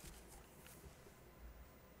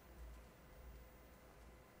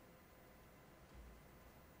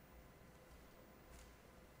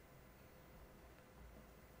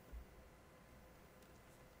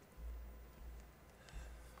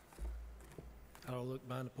 I'll look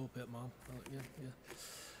behind the pulpit, Mom.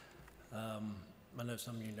 I know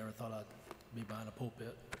some of you never thought I'd be behind a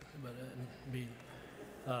pulpit, but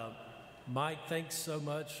Mike, thanks so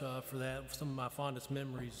much for that. Some of my fondest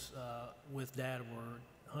memories with Dad were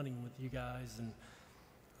hunting with you guys, and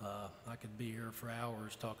I could be here for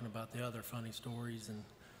hours talking about the other funny stories and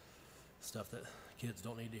stuff that kids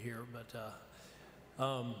don't need to hear. But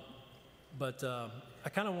I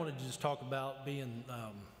kind of wanted to just talk about being.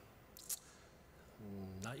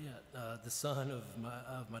 Not yet. The son of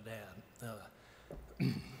my dad.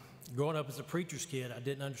 Growing up as a preacher's kid, I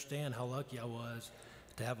didn't understand how lucky I was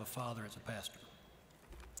to to have a father as a pastor.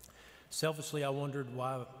 Selfishly, I wondered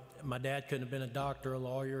why my dad couldn't have been a doctor, a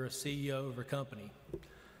lawyer, a CEO of a company.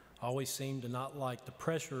 I always seemed to not like the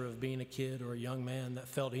pressure of being a kid or a young man that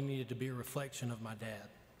felt he needed to be a reflection of my dad.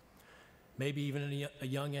 Maybe even at a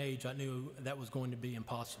young age, I knew that was going to be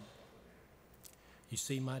impossible. You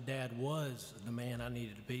see, my dad was the man I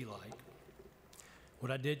needed to be like.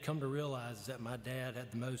 What I did come to realize is that my dad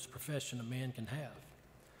had the most profession a man can have.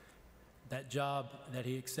 That job that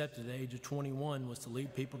he accepted at the age of 21 was to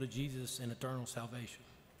lead people to Jesus and eternal salvation.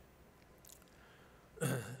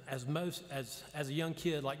 As a young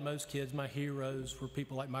kid, like most kids, my heroes were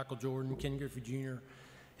people like Michael Jordan, Ken Griffey Jr.,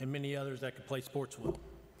 and many others that could play sports well.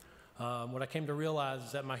 What I came to realize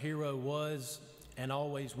is that my hero was and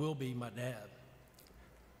always will be my dad.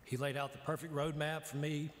 He laid out the perfect roadmap for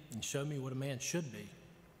me and showed me what a man should be.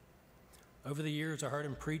 Over the years, I heard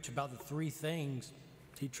him preach about the 3 things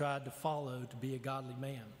he tried to follow to be a godly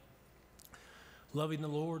man. Loving the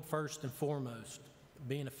Lord first and foremost,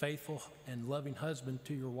 being a faithful and loving husband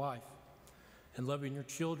to your wife, and loving your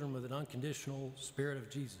children with an unconditional spirit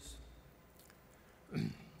of Jesus.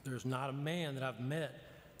 There's not a man that I've met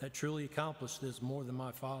that truly accomplished this more than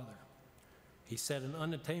my father. He set an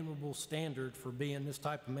unattainable standard for being this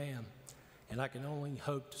type of man, and I can only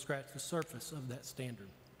hope to scratch the surface of that standard.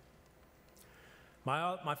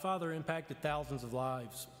 My father impacted thousands of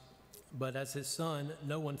lives, but as his son,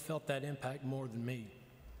 no one felt that impact more than me.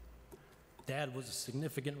 Dad was a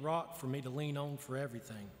significant rock for me to lean on for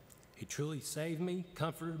everything. He truly saved me,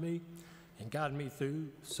 comforted me, and guided me through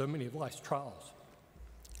so many of life's trials.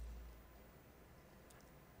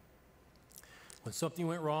 When something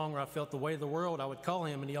went wrong or I felt the weight of the world, I would call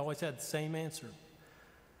him and he always had the same answer.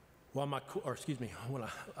 When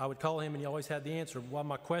I would call him and he always had the answer. While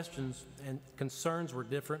my questions and concerns were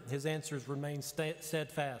different, his answers remained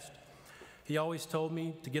steadfast. He always told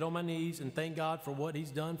me to get on my knees and thank God for what he's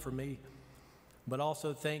done for me, but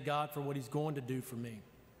also thank God for what he's going to do for me.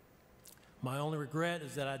 My only regret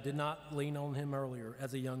is that I did not lean on him earlier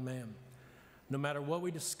as a young man. No matter what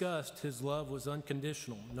we discussed, his love was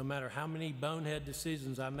unconditional. No matter how many bonehead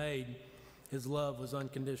decisions I made, his love was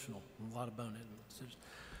unconditional. A lot of bonehead decisions.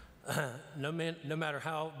 No matter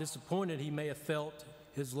how disappointed he may have felt,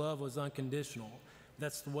 his love was unconditional.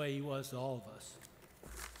 That's the way he was to all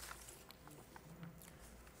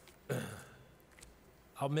of us.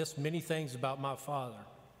 I'll miss many things about my father.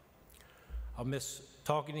 I'll miss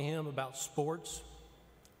talking to him about sports.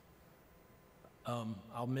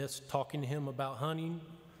 I'll miss talking to him about hunting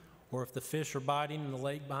or if the fish are biting in the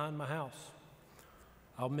lake behind my house.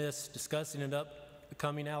 I'll miss discussing an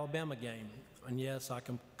upcoming Alabama game. And yes, I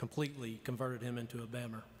completely converted him into a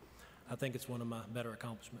Bammer. I think it's one of my better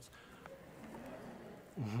accomplishments.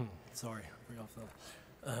 Sorry, I forgot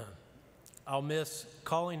that. I'll miss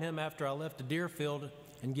calling him after I left the deer field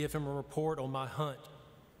and give him a report on my hunt.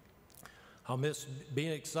 I'll miss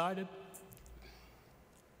being excited.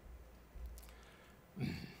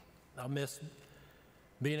 I'll miss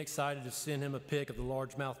being excited to send him a pic of the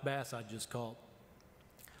largemouth bass I just caught.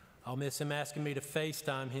 I'll miss him asking me to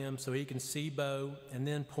FaceTime him so he can see Bo and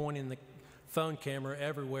then pointing the phone camera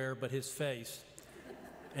everywhere but his face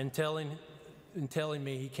and telling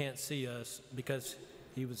me he can't see us because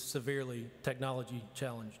he was severely technology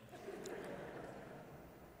challenged.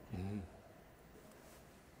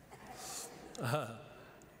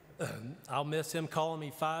 I'll miss him calling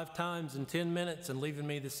me 5 times in 10 minutes and leaving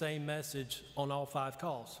me the same message on all 5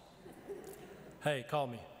 calls. Hey, call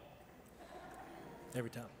me.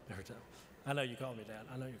 Every time. I know you call me, Dad.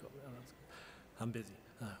 I know you call me. I'm busy.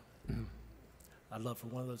 I'd love for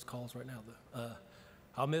one of those calls right now, though.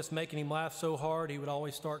 I'll miss making him laugh so hard he would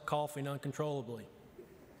always start coughing uncontrollably.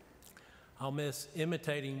 I'll miss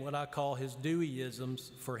imitating what I call his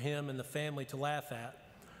Deweyisms for him and the family to laugh at,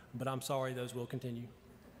 but I'm sorry, those will continue.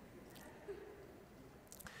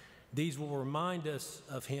 These will remind us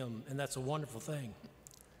of him, and that's a wonderful thing.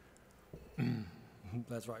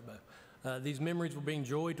 That's right, Bo. These memories will bring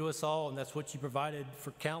joy to us all, and that's what you provided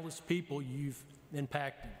for countless people you've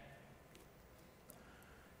impacted.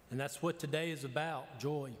 And that's what today is about,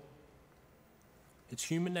 joy. It's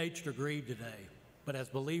human nature to grieve today, but as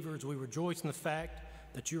believers, we rejoice in the fact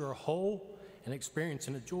that you are whole and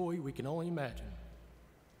experiencing a joy we can only imagine.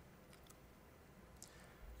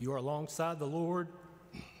 You are alongside the Lord.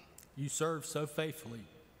 You serve so faithfully.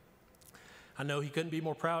 I know he couldn't be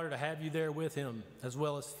more prouder to have you there with him, as we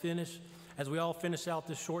all finish out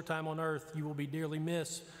this short time on earth. You will be dearly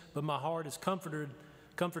missed, but my heart is comforted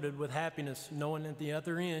with happiness, knowing at the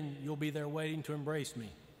other end you'll be there waiting to embrace me.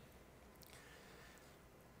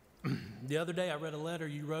 The other day, I read a letter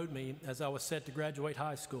you wrote me as I was set to graduate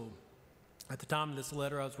high school. At the time of this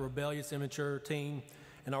letter, I was a rebellious, immature teen,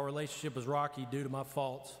 and our relationship was rocky due to my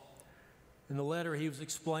faults. In the letter, he was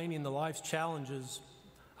explaining the life's challenges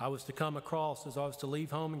I was to come across as I was to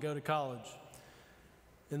leave home and go to college.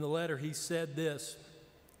 In the letter, he said this: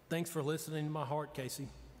 "Thanks for listening to my heart, Casey.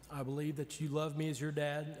 I believe that you love me as your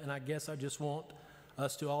dad, and I guess I just want I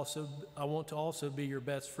want to also be your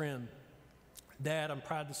best friend. Dad, I'm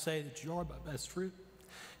proud to say that you are my best friend,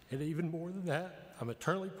 and even more than that, I'm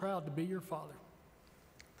eternally proud to be your father."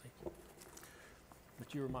 Thank you.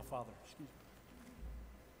 That you are my father. Excuse me.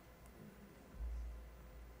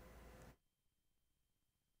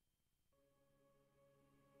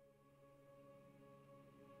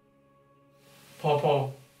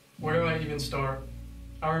 Paul, where do I even start?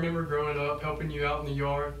 I remember growing up, helping you out in the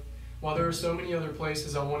yard. While there were so many other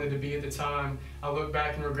places I wanted to be at the time, I look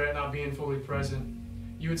back and regret not being fully present.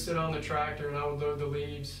 You would sit on the tractor and I would load the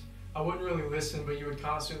leaves. I wouldn't really listen, but you would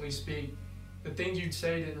constantly speak. The things you'd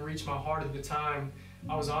say didn't reach my heart at the time.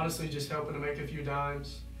 I was honestly just helping to make a few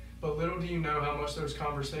dimes. But little do you know how much those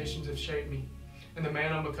conversations have shaped me, and the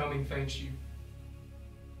man I'm becoming thanks you.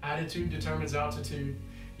 Attitude determines altitude.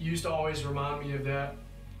 You used to always remind me of that.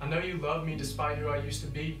 I know you love me despite who I used to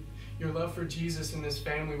be. Your love for Jesus and this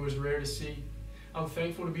family was rare to see. I'm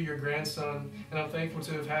thankful to be your grandson, and I'm thankful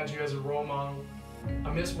to have had you as a role model. I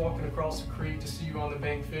miss walking across the creek to see you on the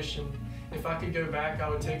bank fishing. If I could go back, I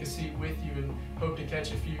would take a seat with you and hope to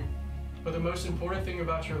catch a few. But the most important thing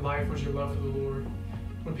about your life was your love for the Lord.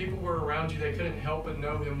 When people were around you, they couldn't help but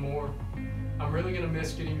know Him more. I'm really going to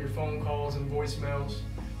miss getting your phone calls and voicemails.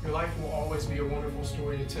 Your life will always be a wonderful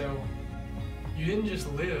story to tell. You didn't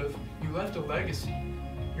just live, you left a legacy.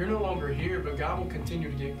 You're no longer here, but God will continue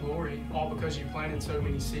to get glory, all because you planted so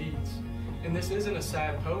many seeds. And this isn't a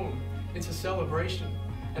sad poem, it's a celebration.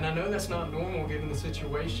 And I know that's not normal given the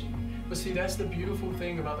situation. But see, that's the beautiful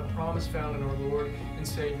thing about the promise found in our Lord and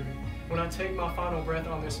Savior. When I take my final breath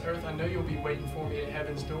on this earth, I know you'll be waiting for me at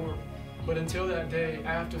heaven's door. But until that day,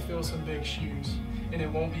 I have to fill some big shoes, and it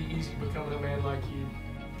won't be easy becoming a man like you.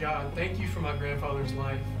 God, thank you for my grandfather's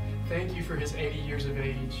life. Thank you for his 80 years of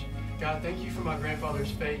age. God, thank you for my grandfather's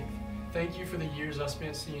faith. Thank you for the years I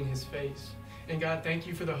spent seeing his face. And God, thank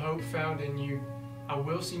you for the hope found in you. I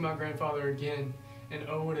will see my grandfather again, and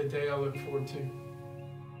oh, what a day I look forward to.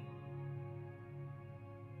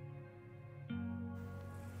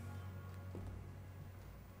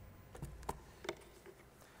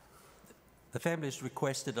 The family has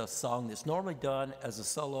requested a song that's normally done as a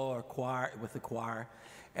solo or choir with the choir,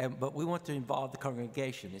 but we want to involve the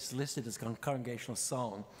congregation. It's listed as a congregational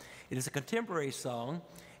song. It is a contemporary song,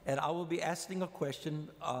 and I will be asking a question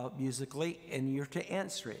musically, and you're to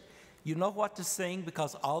answer it. You know what to sing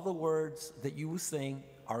because all the words that you will sing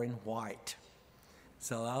are in white.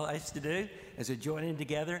 So all I ask you to do is to join in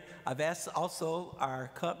together. I've asked also our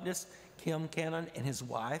accompanist, Kim Cannon, and his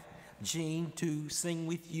wife, Jean, to sing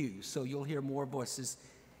with you. So you'll hear more voices.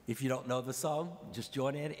 If you don't know the song, just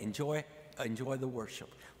join in, enjoy the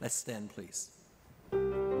worship. Let's stand, please.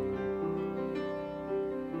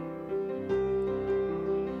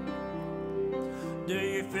 Do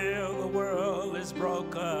you feel the world is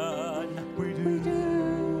broken? We do.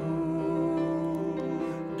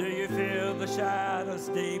 Do you feel the shadows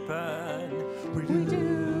deepen? We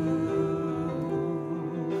do.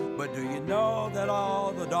 But do you know that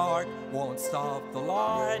all the dark won't stop the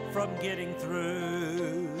light from getting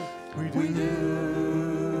through? We do.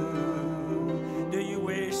 Do you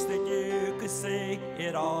wish that you could see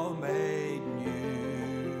it all made new?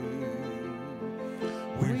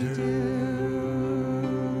 We do.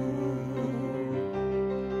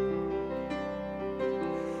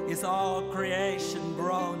 Is all creation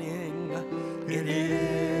groaning? It is.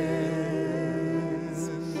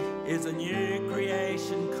 Is a new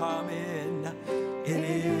creation coming? It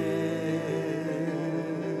is.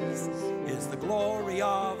 Is the glory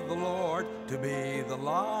of the Lord to be the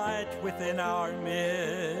light within our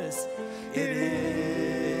midst? It is.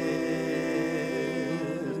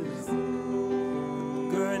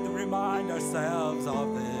 Good to remind ourselves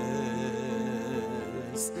of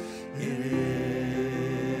this. It is.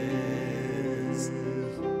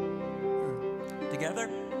 Together.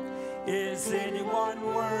 Is anyone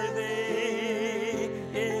worthy?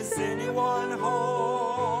 Is anyone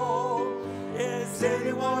whole? Is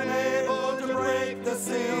anyone able to break the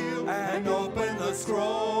seal and open the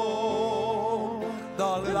scroll? The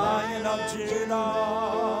Lion of Judah,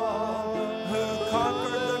 who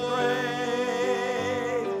conquered the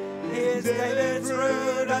grave, is David's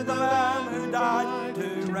root and the Lamb who died to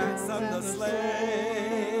ransom the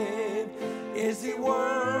slave. Is he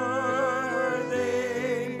worthy?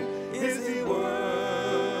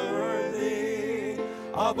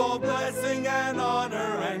 of all blessing and honor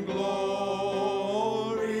and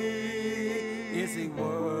glory. Is he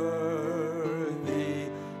worthy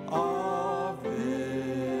of this?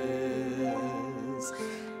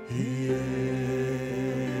 He is.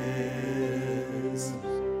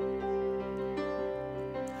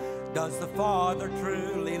 Does the Father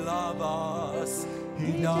truly love us?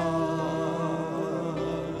 He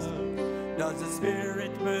does. Does the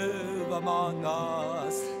Spirit move among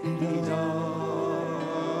us? He does.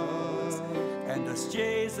 And does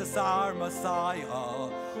Jesus, our Messiah,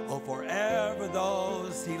 oh, forever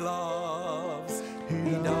those he loves?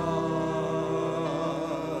 He does.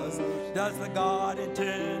 Does the God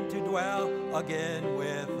intend to dwell again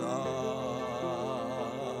with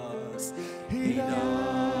us? He does.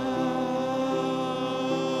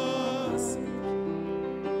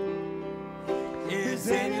 Is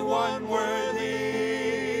anyone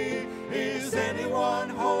worthy? Is anyone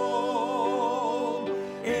whole?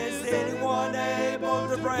 Is anyone able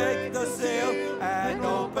to break the seal and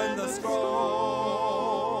open the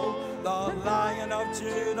scroll? The Lion of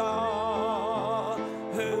Judah,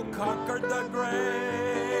 who conquered the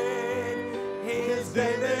grave. He is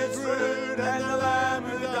David's root and the Lamb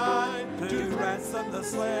who died to ransom the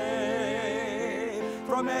slave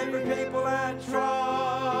from every people and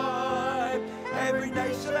tribe, every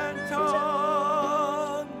nation and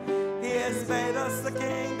tongue. He has made us the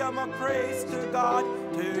kingdom of praise to God,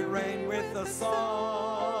 to reign with the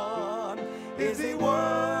Son. Is he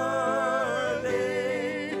worthy?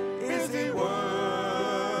 Is he worthy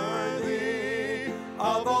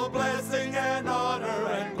of all blessing and honor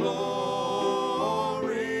and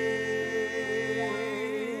glory?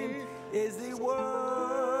 Is he worthy?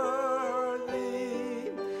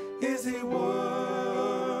 Is he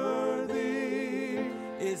worthy?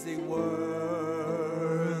 Is he worthy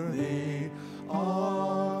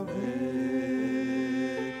of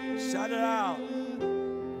it? Shout it out.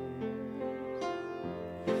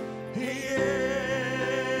 He is.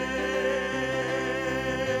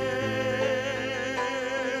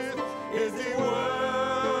 Is he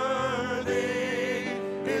worthy?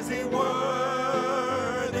 Is he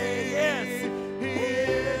worthy? Yes, he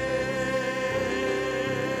is.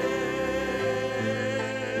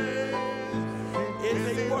 Is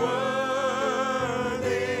he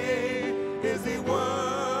worthy? Is he worthy?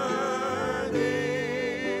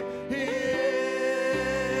 He is.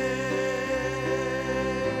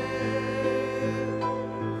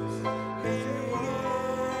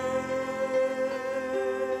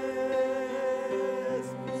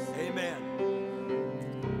 Amen.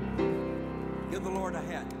 Give the Lord a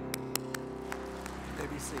hand. May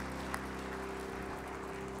be seated.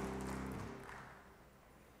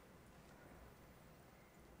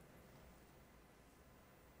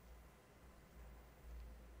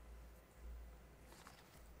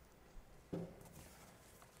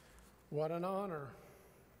 What an honor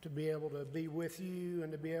to be able to be with you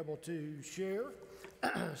and to be able to share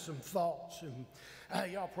some thoughts. And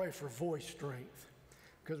y'all pray for voice strength,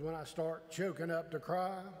 because when I start choking up to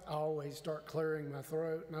cry, I always start clearing my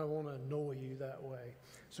throat, and I want to annoy you that way.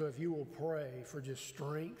 So if you will pray for just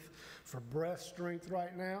strength, for breath strength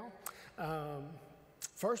right now.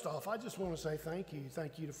 First off, I just want to say thank you.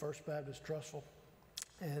 Thank you to First Baptist Trustful,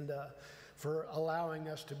 and for allowing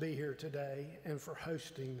us to be here today and for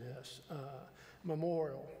hosting this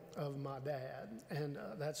memorial of my dad. And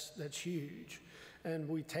that's huge. And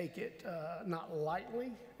we take it not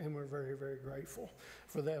lightly, and we're very, very grateful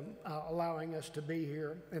for them allowing us to be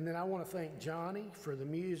here. And then I want to thank Johnny for the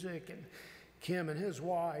music, and Kim and his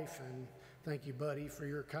wife, and thank you, buddy, for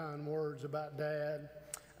your kind words about Dad.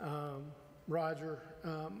 Roger,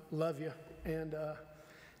 love you. And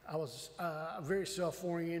I was a very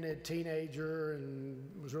self-oriented teenager and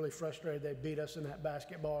was really frustrated they beat us in that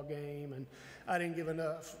basketball game. And I didn't give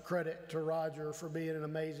enough credit to Roger for being an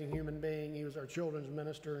amazing human being. He was our children's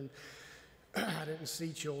minister, and I didn't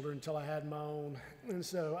see children until I had my own. And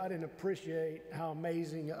so I didn't appreciate how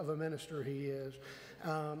amazing of a minister he is.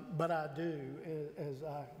 But I do as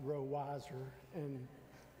I grow wiser.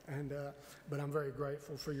 But I'm very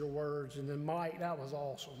grateful for your words. And then Mike, that was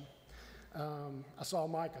awesome. I saw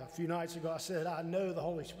Mike a few nights ago. I said, I know the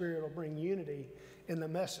Holy Spirit will bring unity in the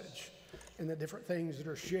message and the different things that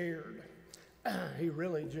are shared. He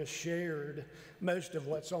really just shared most of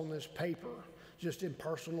what's on this paper, just in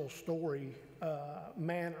personal story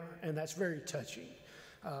manner, and that's very touching.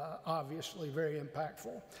 Obviously very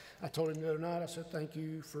impactful. I told him the other night, I said, thank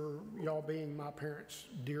you for y'all being my parents'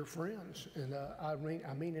 dear friends. And I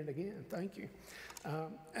mean it again, thank you.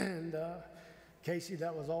 Casey,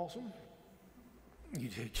 that was awesome. You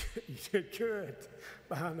did good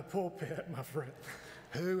behind the pulpit, my friend.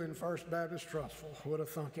 Who in First Baptist Trustful would have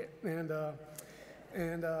thunk it? And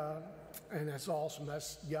that's awesome.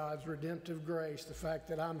 That's God's redemptive grace, the fact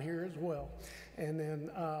that I'm here as well. And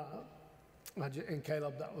then, and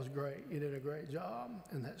Caleb, that was great. You did a great job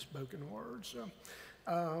in that spoken word. So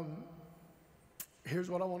here's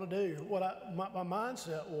what I want to do. My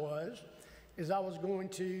mindset is I was going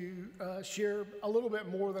to share a little bit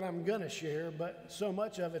more than I'm going to share, but so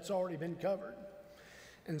much of it's already been covered.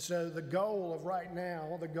 And so the goal of right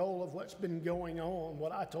now, the goal of what's been going on,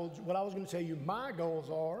 what I was going to tell you my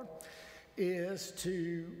goals are, is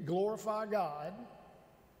to glorify God,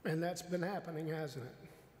 and that's been happening, hasn't it?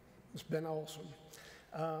 It's been awesome.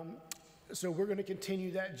 So we're going to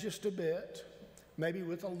continue that just a bit, maybe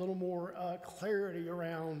with a little more clarity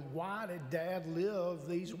around why did Dad live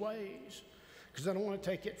these ways? Because I don't want to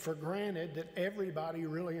take it for granted that everybody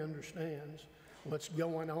really understands what's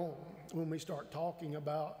going on when we start talking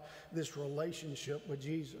about this relationship with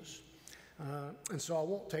Jesus. And so I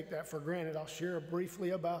won't take that for granted. I'll share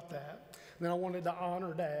briefly about that. And then I wanted to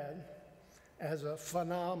honor Dad as a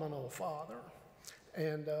phenomenal father.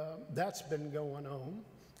 And that's been going on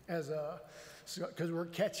because we're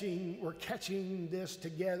catching this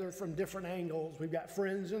together from different angles. We've got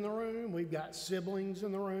friends in the room, we've got siblings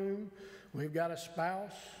in the room, we've got a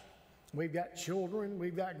spouse, we've got children,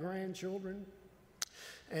 we've got grandchildren,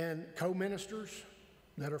 and co-ministers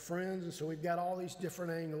that are friends. And so we've got all these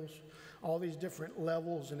different angles, all these different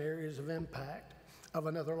levels and areas of impact of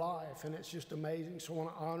another life. And it's just amazing. So I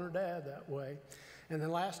want to honor Dad that way. And then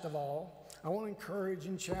last of all, I want to encourage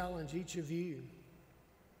and challenge each of you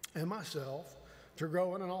and myself to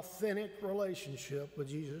grow in an authentic relationship with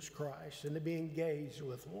Jesus Christ and to be engaged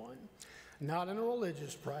with one. Not in a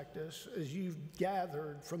religious practice, as you've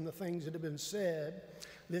gathered from the things that have been said.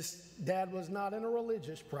 This Dad was not in a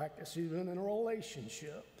religious practice. He was in a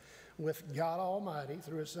relationship with God Almighty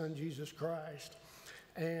through his son, Jesus Christ.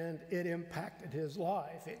 And it impacted his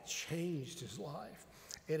life. It changed his life.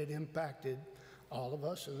 It had impacted all of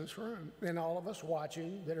us in this room and all of us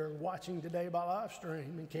watching that are watching today by live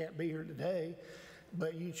stream and can't be here today,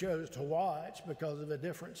 but you chose to watch because of a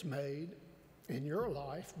difference made in your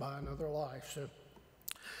life by another life. So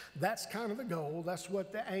that's kind of the goal. That's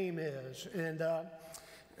what the aim is. And I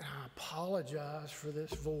apologize for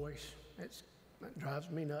this voice. It drives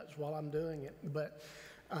me nuts while I'm doing it, but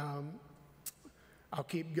I'll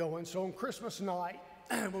keep going. So on Christmas night,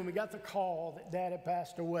 when we got the call that Dad had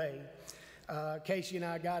passed away, Casey and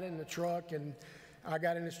I got in the truck, and I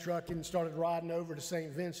got in his truck and started riding over to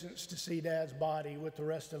St. Vincent's to see Dad's body with the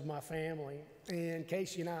rest of my family. And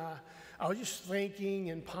Casey and I was just thinking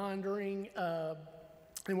and pondering,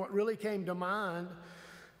 and what really came to mind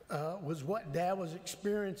was what Dad was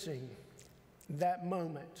experiencing that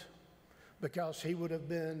moment, because he would have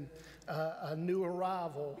been a new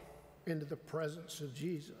arrival into the presence of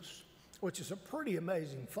Jesus, which is a pretty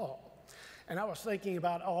amazing thought. And I was thinking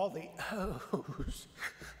about all the ohs,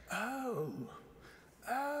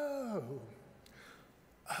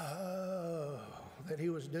 that he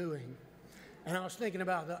was doing. And I was thinking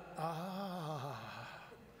about the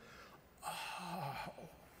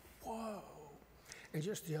whoa, and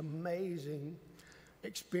just the amazing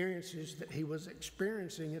experiences that he was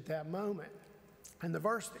experiencing at that moment. And the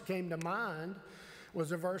verse that came to mind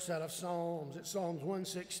was a verse out of Psalms. It's Psalms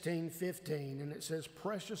 116:15, and it says,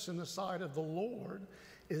 "Precious in the sight of the Lord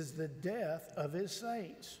is the death of his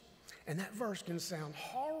saints." And that verse can sound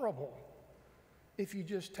horrible if you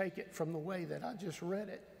just take it from the way that I just read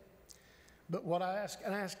it. But what I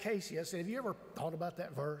asked Casey, I said, have you ever thought about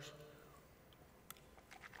that verse?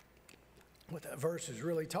 What that verse is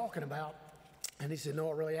really talking about? And he said, no,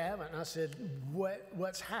 I really haven't. And I said,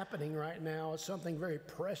 what's happening right now is something very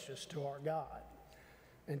precious to our God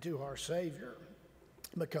and to our Savior,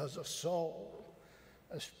 because a soul,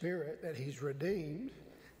 a spirit that he's redeemed,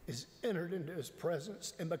 is entered into his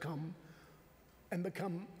presence and become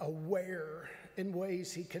aware in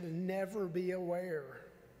ways he could never be aware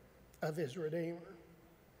of his Redeemer.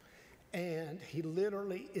 And he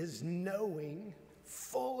literally is knowing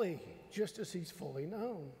fully, just as he's fully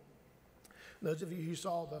known. Those of you who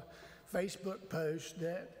saw the Facebook post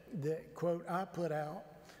that quote I put out,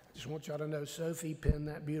 I just want y'all to know Sophie penned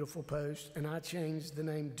that beautiful post, and I changed the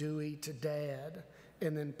name Dewey to Dad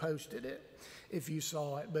and then posted it, if you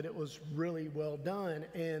saw it. But it was really well done.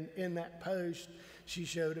 And in that post, she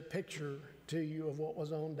showed a picture to you of what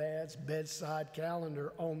was on Dad's bedside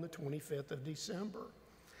calendar on the 25th of December.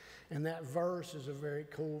 And that verse is a very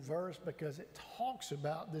cool verse because it talks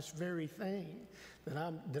about this very thing that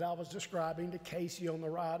I was describing to Casey on the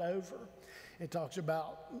ride over. It talks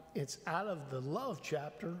about, it's out of the love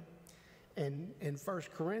chapter, in 1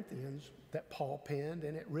 Corinthians that Paul penned,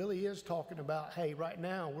 and it really is talking about, hey, right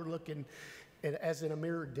now we're looking at as in a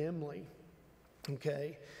mirror dimly,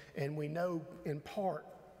 okay? And we know in part,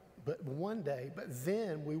 but one day, but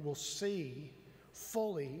then we will see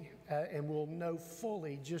fully, and we'll know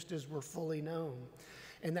fully just as we're fully known.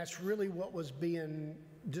 And that's really what was being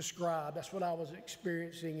described. That's what I was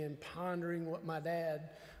experiencing and pondering what my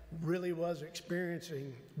dad really was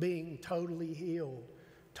experiencing, being totally healed,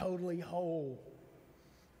 totally whole,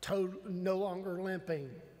 no longer limping,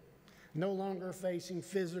 no longer facing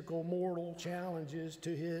physical, mortal challenges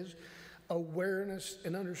to his awareness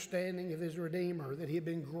and understanding of his Redeemer that he had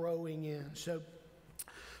been growing in. So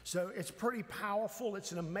it's pretty powerful.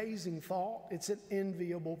 It's an amazing thought. It's an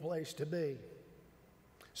enviable place to be.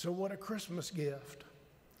 So what a Christmas gift.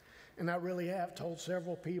 And I really have told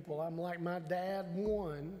several people, I'm like my dad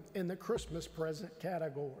won in the Christmas present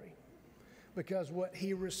category because what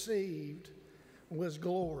he received was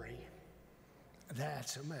glory.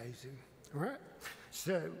 That's amazing, all right?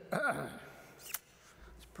 So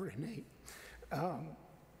it's pretty neat.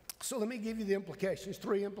 So let me give you the implications,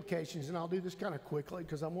 3 implications, and I'll do this kind of quickly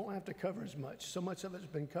because I won't have to cover as much. So much of it's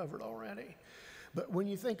been covered already. But when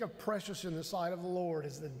you think of precious in the sight of the Lord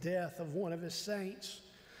as the death of one of his saints,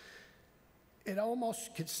 it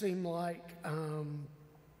almost could seem like,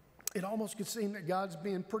 that God's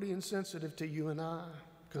being pretty insensitive to you and I,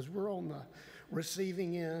 because we're on the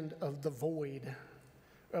receiving end of the void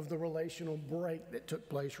of the relational break that took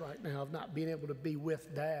place right now, of not being able to be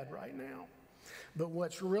with Dad right now. But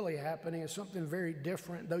what's really happening is something very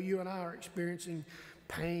different. Though you and I are experiencing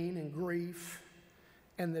pain and grief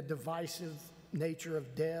and the divisive nature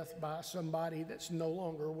of death by somebody that's no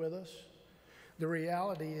longer with us, the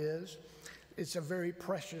reality is it's a very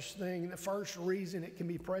precious thing. The first reason it can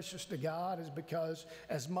be precious to God is because,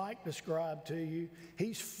 as Mike described to you,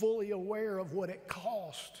 he's fully aware of what it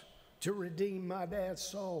cost to redeem my dad's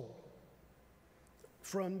soul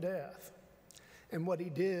from death. And what he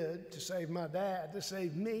did to save my dad, to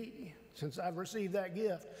save me, since I've received that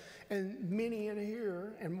gift. And many in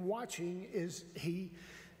here and watching is he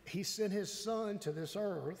sent his son to this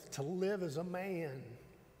earth to live as a man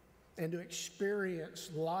and to experience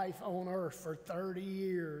life on earth for 30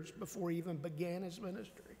 years before he even began his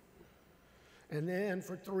ministry. And then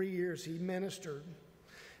for 3 years he ministered.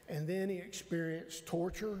 And then he experienced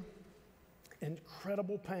torture,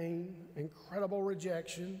 incredible pain, incredible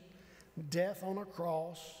rejection, death on a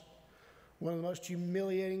cross, one of the most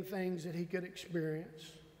humiliating things that he could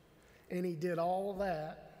experience. And he did all of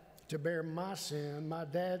that to bear my sin, my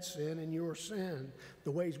dad's sin, and your sin,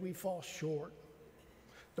 the ways we fall short,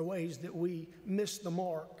 the ways that we miss the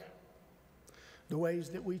mark, the ways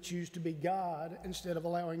that we choose to be God instead of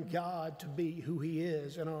allowing God to be who he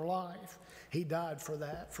is in our life. He died for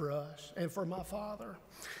that, for us, and for my father.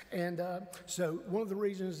 And so one of the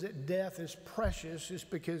reasons that death is precious is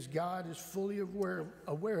because God is fully aware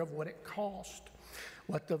of what it cost,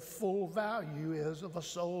 what the full value is of a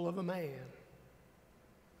soul of a man.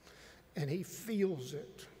 And he feels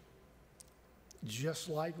it just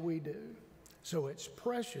like we do. So it's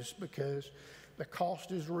precious because the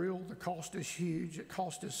cost is real, the cost is huge. It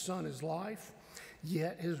cost his son his life,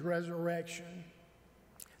 yet his resurrection,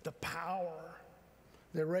 the power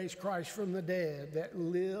that raised Christ from the dead, that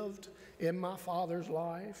lived in my Father's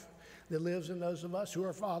life, that lives in those of us who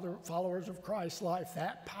are followers of Christ's life,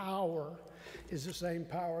 that power is the same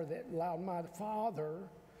power that allowed my father,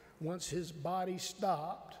 once his body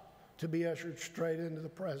stopped, to be ushered straight into the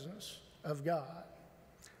presence of God,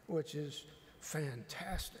 which is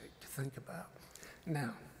fantastic to think about.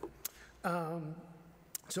 Now,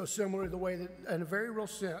 so similar to the way that, in a very real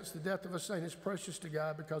sense, the death of a saint is precious to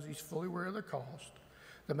God because he's fully aware of the cost.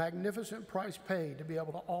 The magnificent price paid to be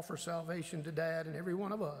able to offer salvation to Dad and every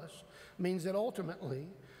one of us means that ultimately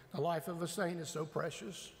the life of a saint is so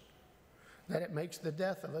precious that it makes the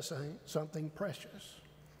death of a saint something precious.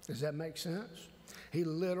 Does that make sense? He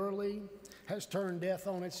literally has turned death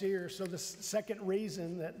on its ear. So the second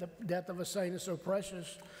reason that the death of a saint is so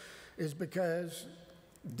precious is because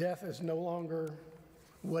death is no longer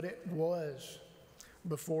what it was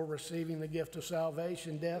before receiving the gift of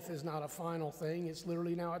salvation. Death is not a final thing. It's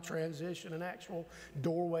literally now a transition, an actual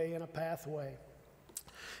doorway and a pathway.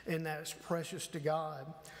 And that is precious to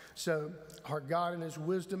God. So our God in his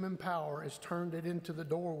wisdom and power has turned it into the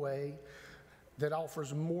doorway that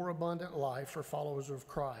offers more abundant life for followers of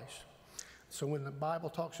Christ. So when the Bible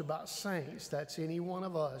talks about saints, that's any one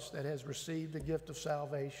of us that has received the gift of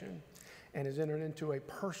salvation and has entered into a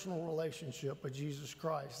personal relationship with Jesus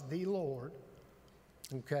Christ, the Lord,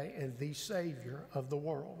 okay, and the Savior of the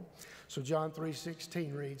world. So John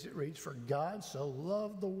 3:16 reads, "For God so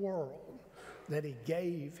loved the world that he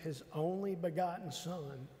gave his only begotten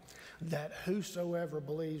Son, that whosoever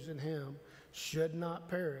believes in him should not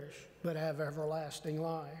perish, but have everlasting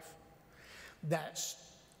life." That's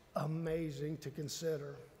amazing to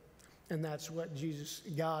consider. And that's what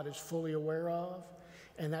God is fully aware of.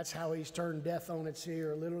 And that's how he's turned death on its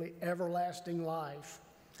ear. Literally, everlasting life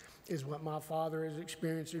is what my Father is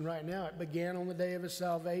experiencing right now. It began on the day of his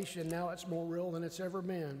salvation. Now it's more real than it's ever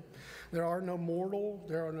been. There are no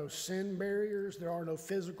there are no sin barriers. There are no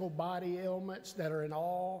physical body ailments that are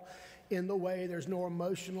in the way. There's no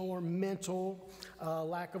emotional or mental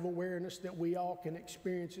lack of awareness that we all can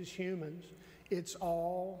experience as humans. It's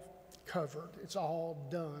all covered. It's all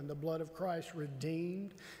done. The blood of Christ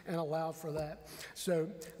redeemed and allowed for that. So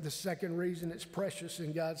the second reason it's precious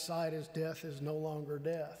in God's sight is death is no longer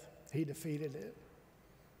death. He defeated it.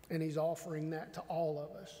 And he's offering that to all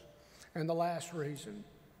of us. And the last reason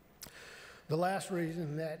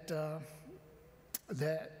that the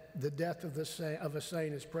death of a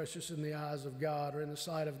saint is precious in the eyes of God or in the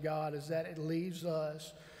sight of God is that it leaves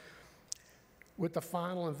us with the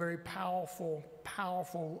final and very powerful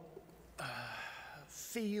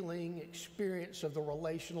feeling, experience of the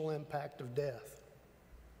relational impact of death.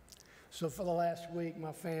 So for the last week,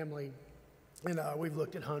 my family and we've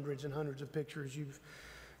looked at hundreds and hundreds of pictures.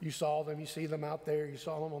 You saw them, you see them out there, you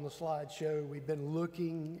saw them on the slideshow. We've been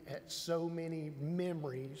looking at so many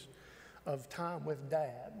memories of time with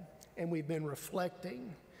Dad, and we've been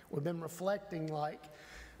reflecting. We've been reflecting like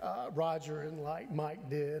Roger and like Mike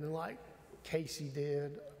did and like Casey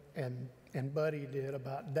did and Buddy did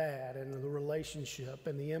about Dad and the relationship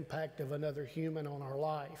and the impact of another human on our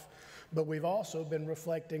life. But we've also been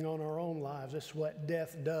reflecting on our own lives. That's what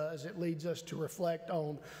death does. It leads us to reflect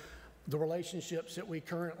on the relationships that we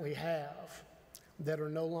currently have that are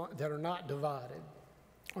not divided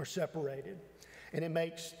or separated. And it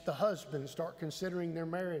makes the husbands start considering their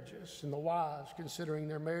marriages and the wives considering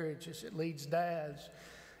their marriages. It leads dads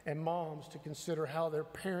and moms to consider how their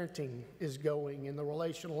parenting is going and the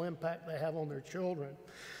relational impact they have on their children.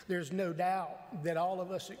 There's no doubt that all of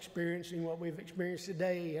us experiencing what we've experienced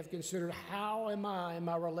today have considered, how am I in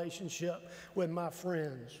my relationship with my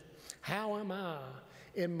friends? How am I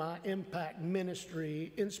in my impact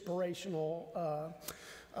ministry, inspirational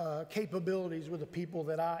capabilities with the people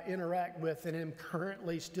that I interact with and am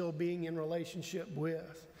currently still being in relationship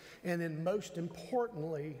with? And then most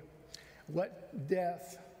importantly, what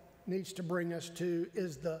death needs to bring us to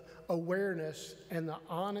is the awareness and the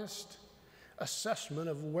honest assessment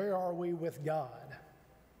of where are we with God?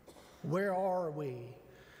 Where are we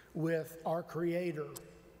with our Creator?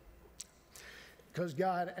 Because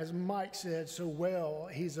God, as Mike said so well,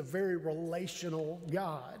 he's a very relational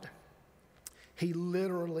God. He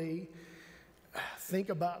literally, think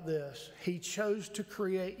about this, he chose to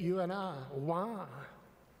create you and I. Why?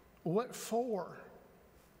 What for?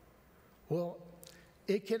 Well,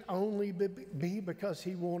 it can only be because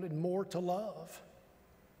he wanted more to love.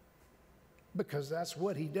 Because that's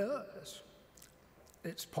what he does.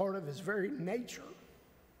 It's part of his very nature.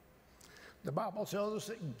 The Bible tells us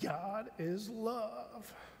that God is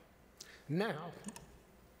love. Now,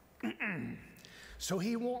 so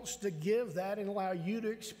he wants to give that and allow you to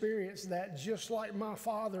experience that just like my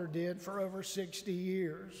father did for over 60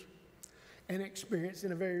 years. And experience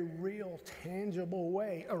in a very real, tangible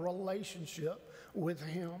way a relationship with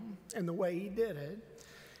him. And the way he did it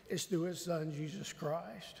is through his son, Jesus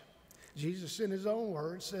Christ. Jesus, in his own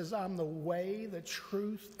words, says, I'm the way, the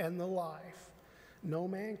truth, and the life. No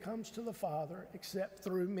man comes to the Father except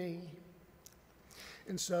through me.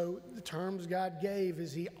 And so the terms God gave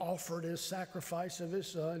is he offered his sacrifice of his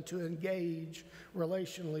son to engage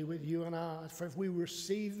relationally with you and I. For if we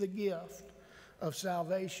receive the gift of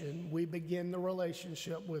salvation, we begin the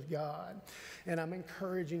relationship with God. And I'm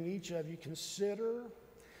encouraging each of you, consider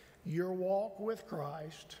your walk with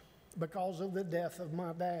Christ because of the death of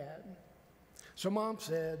my dad. So Mom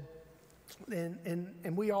said,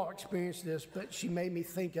 and we all experienced this, but she made me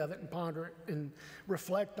think of it and ponder it and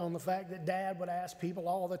reflect on the fact that Dad would ask people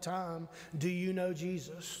all the time, do you know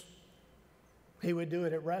Jesus? He would do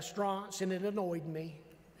it at restaurants, and it annoyed me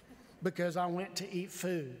because I went to eat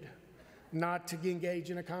food, not to engage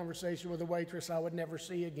in a conversation with a waitress I would never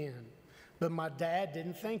see again. But my dad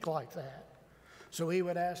didn't think like that. So he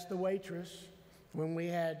would ask the waitress, when we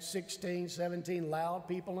had 16, 17 loud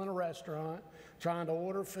people in a restaurant trying to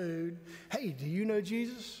order food, hey, do you know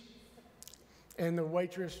Jesus? And the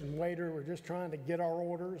waitress and waiter were just trying to get our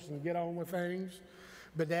orders and get on with things.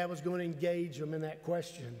 But Dad was going to engage them in that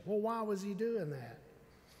question. Well, why was he doing that?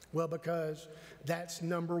 Well, because that's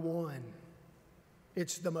number one.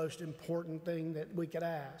 It's the most important thing that we could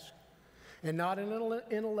ask. And not in an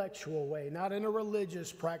intellectual way, not in a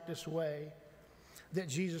religious practice way that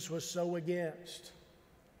Jesus was so against.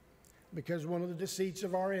 Because one of the deceits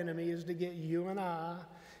of our enemy is to get you and I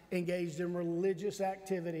engaged in religious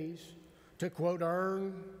activities to, quote,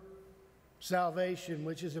 earn salvation,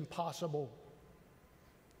 which is impossible.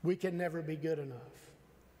 We can never be good enough.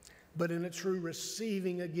 But in a true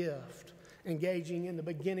receiving a gift, engaging in the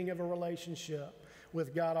beginning of a relationship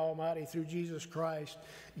with God Almighty through Jesus Christ,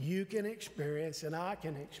 you can experience, and I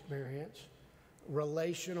can experience,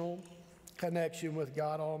 relational connection with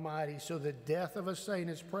God Almighty. So the death of a saint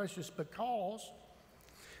is precious because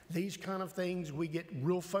these kind of things we get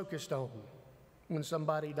real focused on when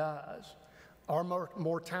somebody dies. Our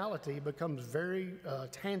mortality becomes very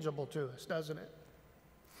tangible to us, doesn't it?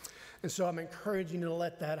 And so I'm encouraging you to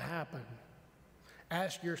let that happen.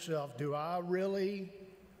 Ask yourself, do I really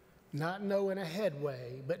not know in a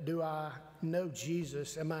headway, but do I know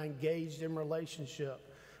Jesus? Am I engaged in relationship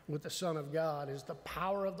with the Son of God? Is the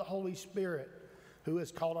power of the Holy Spirit, who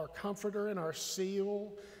is called our comforter and our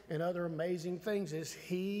seal and other amazing things, is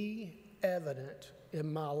he evident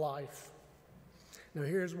in my life? Now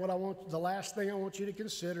here's what the last thing I want you to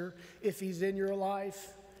consider. If he's in your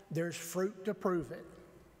life, there's fruit to prove it.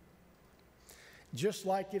 Just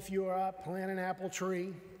like if you or I plant an apple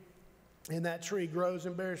tree and that tree grows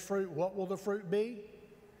and bears fruit, what will the fruit be?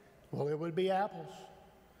 Well, it would be apples.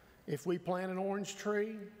 If we plant an orange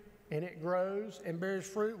tree and it grows and bears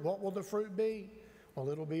fruit, what will the fruit be? Well,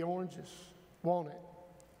 it'll be oranges, won't it?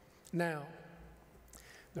 Now,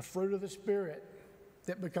 the fruit of the Spirit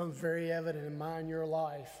that becomes very evident in my and your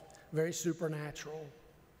life, very supernatural,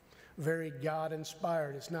 very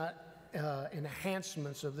God-inspired. It's not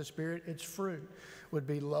enhancements of the Spirit, it's fruit, would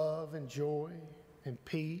be love and joy and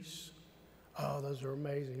peace. Oh, those are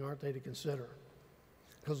amazing, aren't they, to consider?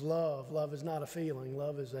 Because love is not a feeling.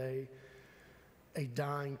 Love is a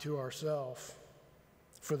dying to ourself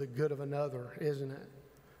for the good of another, isn't it?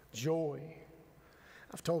 Joy.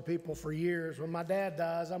 I've told people for years, when my dad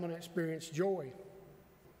dies, I'm going to experience joy.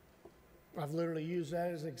 I've literally used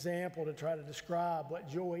that as an example to try to describe what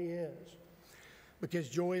joy is. Because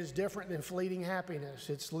joy is different than fleeting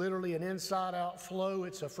happiness. It's literally an inside-out flow.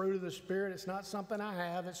 It's a fruit of the Spirit. It's not something I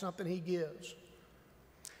have. It's something he gives.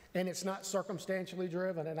 And it's not circumstantially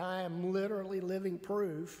driven. And I am literally living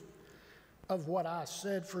proof of what I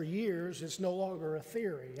said for years. It's no longer a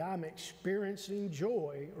theory. I'm experiencing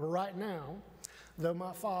joy right now, though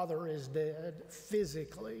my father is dead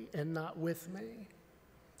physically and not with me.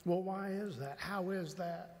 Well, why is that? How is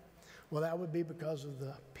that? Well, that would be because of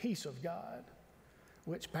the peace of God,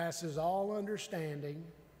 which passes all understanding,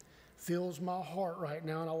 fills my heart right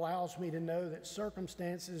now and allows me to know that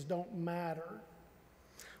circumstances don't matter.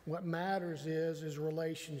 What matters is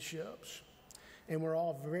relationships. And we're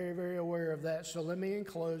all very, very aware of that. So let me, in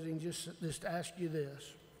closing, just ask you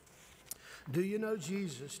this. Do you know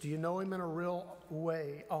Jesus? Do you know him in a real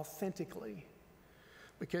way, authentically?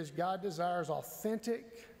 Because God desires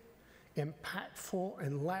authentic, impactful,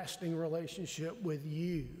 and lasting relationship with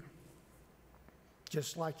you,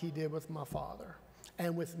 just like he did with my father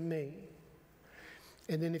and with me.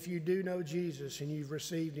 And then if you do know Jesus and you've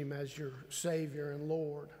received him as your Savior and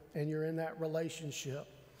Lord, and you're in that relationship,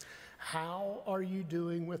 how are you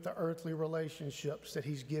doing with the earthly relationships that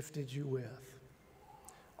he's gifted you with?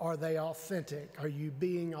 Are they authentic? Are you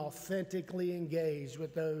being authentically engaged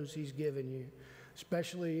with those he's given you,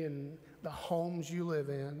 especially in the homes you live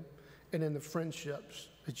in and in the friendships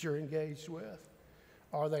that you're engaged with?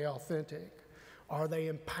 Are they authentic? Are they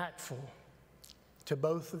impactful to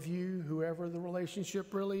both of you, whoever the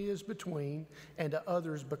relationship really is between, and to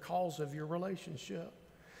others because of your relationship?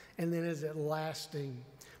 And then is it lasting?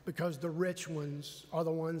 Because the rich ones are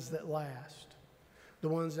the ones that last. The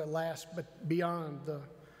ones that last but beyond the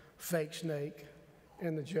fake snake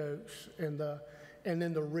and the jokes and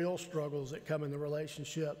then the real struggles that come in the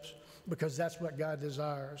relationships, because that's what God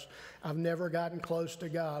desires. I've never gotten close to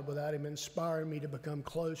God without him inspiring me to become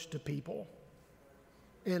close to people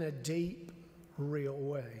in a deep, real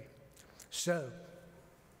way. So,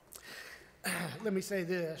 let me say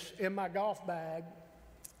this. In my golf bag,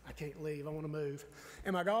 I can't leave, I want to move.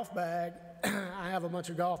 In my golf bag, I have a bunch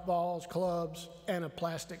of golf balls, clubs, and a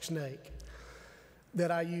plastic snake that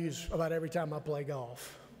I use about every time I play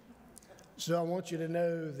golf. So I want you to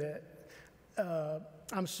know that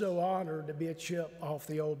I'm so honored to be a chip off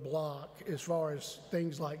the old block as far as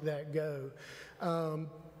things like that go.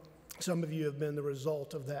 Some of you have been the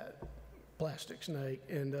result of that plastic snake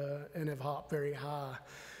and have hopped very high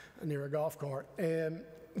near a golf cart. And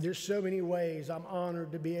there's so many ways I'm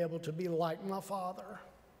honored to be able to be like my father.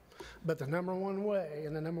 But the number one way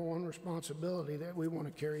and the number one responsibility that we want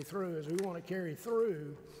to carry through is we want to carry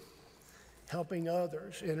through helping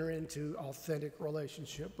others enter into authentic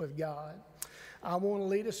relationship with God. I want to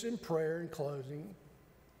lead us in prayer in closing.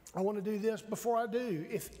 I want to do this before I do.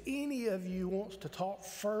 If any of you wants to talk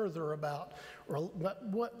further about,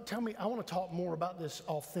 tell me, I want to talk more about this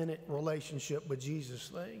authentic relationship with Jesus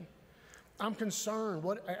thing. I'm concerned.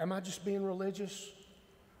 Am I just being religious?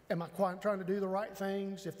 Am I trying to do the right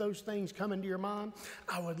things? If those things come into your mind,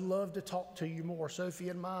 I would love to talk to you more. Sophie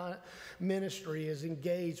and my ministry is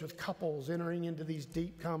engaged with couples entering into these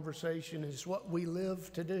deep conversations. It's what we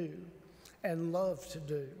live to do and love to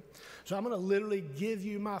do. So I'm going to literally give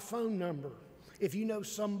you my phone number. If you know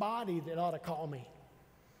somebody that ought to call me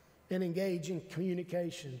and engage in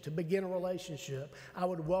communication to begin a relationship, I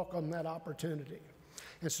would welcome that opportunity.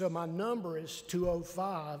 And so my number is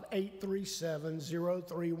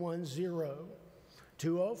 205-837-0310.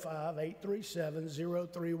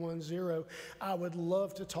 205-837-0310. I would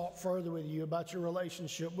love to talk further with you about your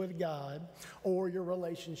relationship with God or your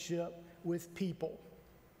relationship with people,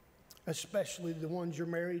 especially the ones you're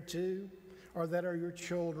married to or that are your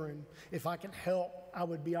children. If I can help, I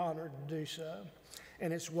would be honored to do so.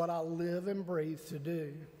 And it's what I live and breathe to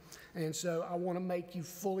do. And so I want to make you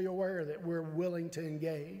fully aware that we're willing to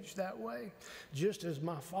engage that way, just as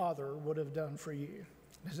my father would have done for you.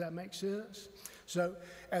 Does that make sense? So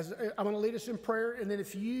I'm going to lead us in prayer, and then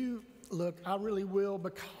if you look, I really will,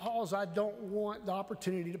 because I don't want the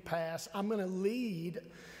opportunity to pass, I'm going to lead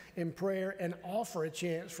in prayer and offer a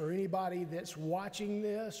chance for anybody that's watching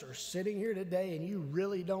this or sitting here today and you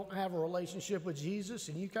really don't have a relationship with Jesus,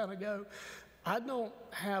 and you kind of go,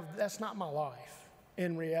 that's not my life.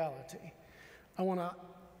 In reality, I want to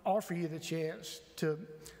offer you the chance to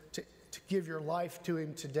give your life to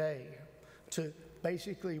Him today, to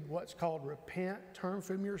basically what's called repent, turn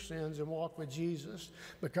from your sins, and walk with Jesus,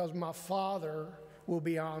 because my Father will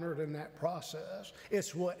be honored in that process.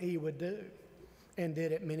 It's what He would do and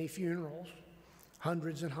did at many funerals,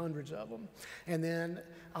 hundreds and hundreds of them. And then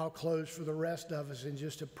I'll close for the rest of us in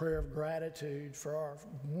just a prayer of gratitude for our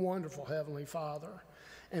wonderful Heavenly Father,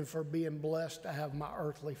 and for being blessed to have my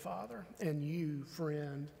earthly father and you,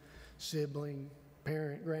 friend, sibling,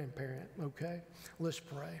 parent, grandparent, okay? Let's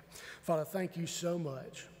pray. Father, thank you so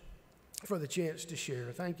much for the chance to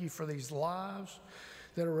share. Thank you for these lives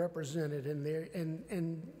that are represented in there.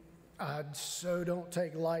 And I so don't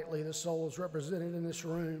take lightly the souls represented in this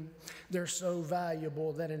room. They're so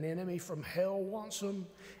valuable that an enemy from hell wants them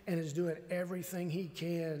and is doing everything he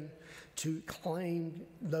can to claim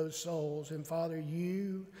those souls. And Father,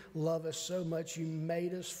 you love us so much. You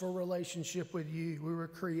made us for relationship with you. We were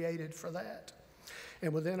created for that.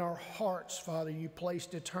 And within our hearts, Father, you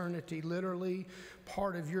placed eternity, literally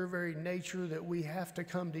part of your very nature, that we have to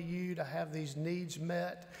come to you to have these needs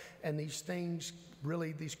met and these things,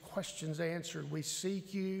 really these questions answered. We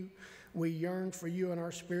seek you. We yearn for you in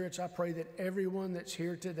our spirits. I pray that everyone that's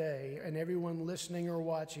here today and everyone listening or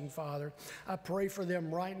watching, Father, I pray for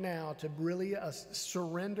them right now to really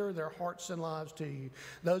surrender their hearts and lives to you.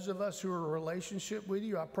 Those of us who are in a relationship with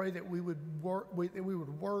you, I pray that we would work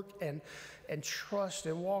and trust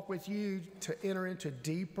and walk with you to enter into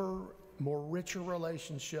deeper, more richer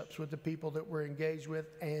relationships with the people that we're engaged with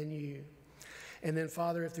and you. And then,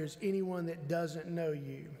 Father, if there's anyone that doesn't know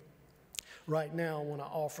you, right now, I want to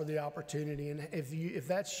offer the opportunity. And if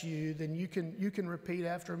that's you, then you can repeat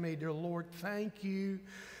after me. Dear Lord, thank you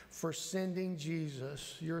for sending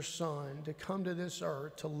Jesus, your Son, to come to this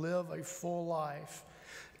earth, to live a full life,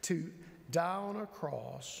 to die on a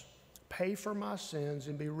cross, pay for my sins,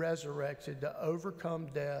 and be resurrected to overcome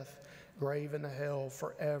death, grave, and hell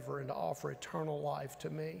forever, and to offer eternal life to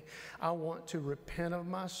me. I want to repent of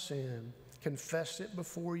my sin, confess it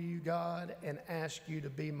before you, God, and ask you to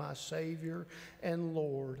be my Savior and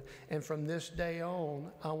Lord. And from this day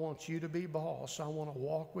on, I want you to be boss. I want to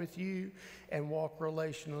walk with you and walk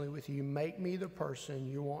relationally with you. Make me the person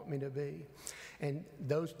you want me to be. And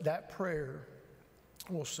that prayer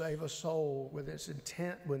will save a soul with its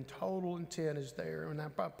intent, when total intent is there. And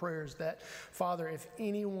my prayer is that, Father, if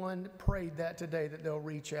anyone prayed that today, that they'll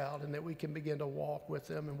reach out and that we can begin to walk with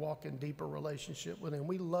them and walk in deeper relationship with them.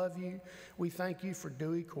 We love you. We thank you for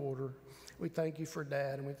Dewey Corder. We thank you for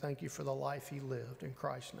Dad, and we thank you for the life he lived. In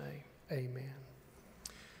Christ's name, amen.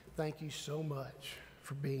 Thank you so much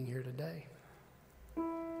for being here today.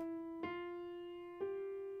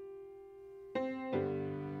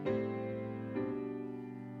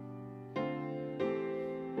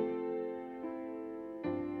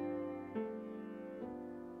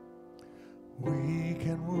 We weak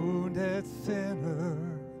and wounded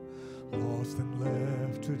sinner, lost and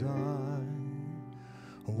left to die.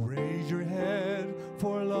 Oh, raise your head,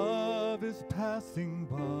 for love is passing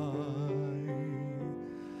by.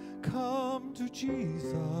 Come to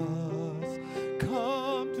Jesus,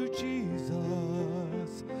 come to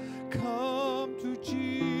Jesus, come to Jesus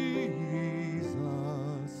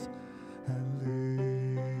and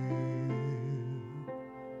live.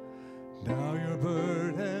 Now your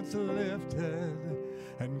burden's lifted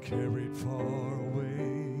and carried far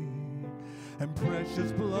away, and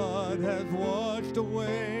precious blood has washed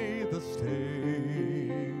away the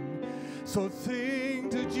stain. So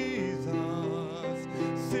sing to Jesus,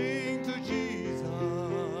 sing to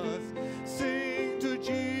Jesus, sing to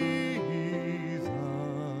Jesus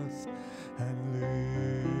and live.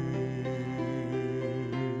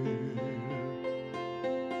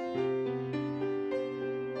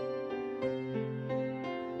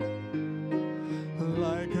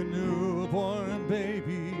 Like a newborn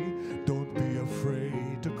baby, don't be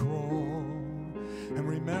afraid to crawl. And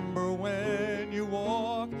remember, when you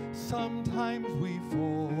walk, sometimes we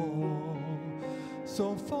fall.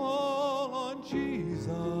 So fall on Jesus,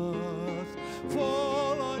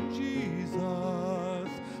 fall on Jesus,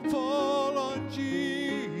 fall on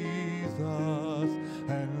Jesus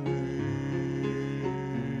and live.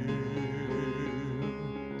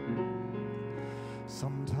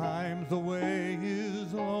 Sometimes the way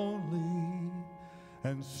is lonely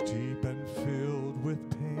and steep and filled with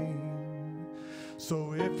pain.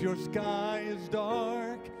 So if your sky is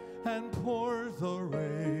dark and pours the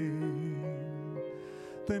rain,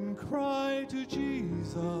 then cry to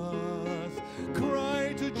Jesus,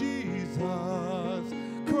 cry to Jesus,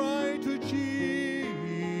 cry to Jesus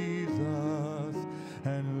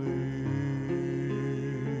and live.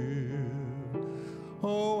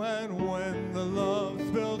 Oh, and when the love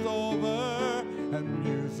spills over and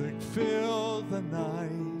music fills the night,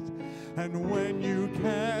 and when you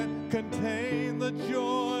can't contain the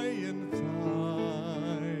joy inside,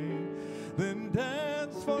 then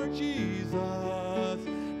dance for Jesus,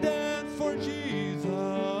 dance for Jesus,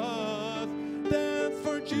 dance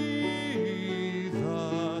for Jesus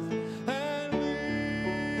and live.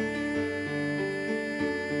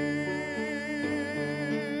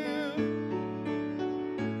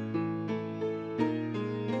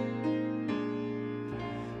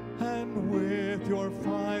 And with your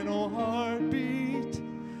final heartbeat,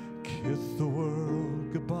 kiss the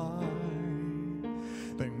world goodbye.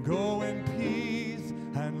 Then go in peace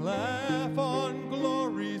and laugh on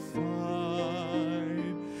glory's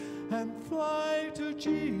side. And fly to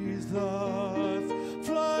Jesus,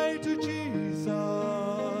 fly to Jesus,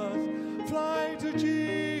 fly to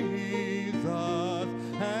Jesus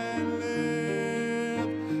and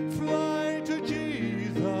live. Fly to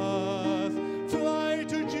Jesus, fly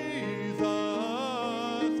to Jesus,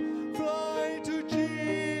 fly to Jesus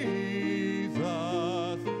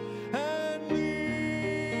and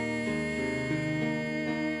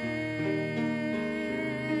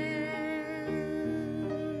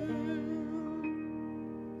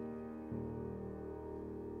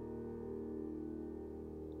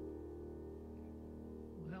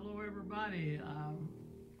Well, hello, everybody.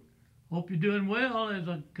 Hope you're doing well as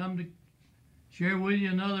I come to share with you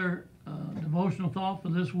another devotional thought for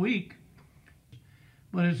this week.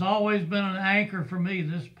 But it's always been an anchor for me,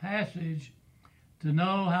 this passage, to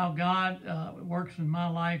know how God works in my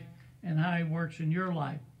life and how He works in your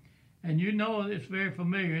life. And you know it's very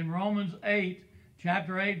familiar. In Romans 8,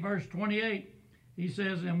 chapter 8, verse 28, he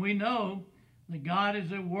says, and we know that God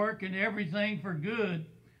is at work in everything for good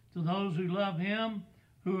to those who love Him,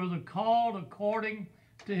 who are the called according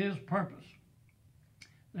to His purpose.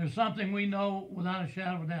 There's something we know without a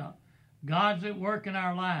shadow of a doubt. God's at work in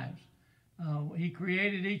our lives. He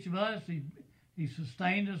created each of us. He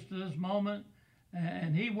sustained us to this moment,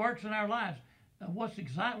 and He works in our lives. One of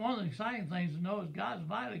the exciting things to know is God's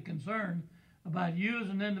vitally concerned about you as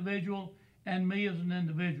an individual and me as an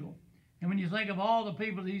individual. And when you think of all the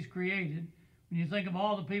people that He's created, when you think of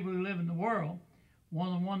all the people who live in the world,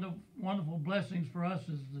 one of the wonderful blessings for us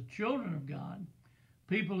is the children of God,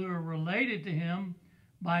 people who are related to Him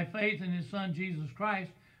by faith in His Son, Jesus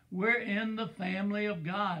Christ. We're in the family of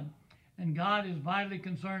God, and God is vitally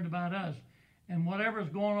concerned about us. And whatever's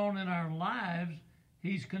going on in our lives,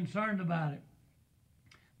 He's concerned about it.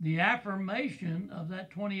 The affirmation of that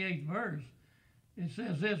 28th verse, it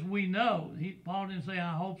says this, we know. Paul didn't say,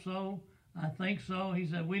 I hope so, I think so. He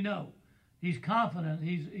said, we know. He's confident.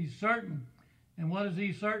 He's certain. And what is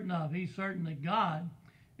he certain of? He's certain that God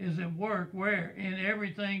is at work where? In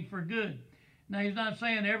everything for good. Now, he's not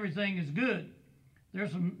saying everything is good.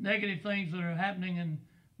 There's some negative things that are happening in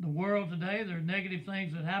the world today. There are negative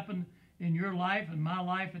things that happen in your life and my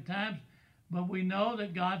life at times. But we know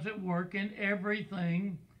that God's at work in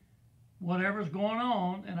everything, whatever's going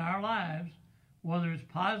on in our lives, whether it's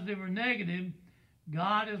positive or negative,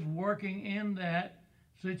 God is working in that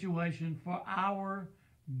situation for our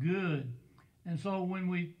good. And so when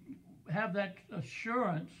we have that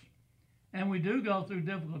assurance, and we do go through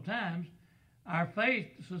difficult times, our faith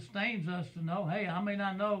sustains us to know, hey, I may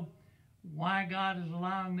not know why God is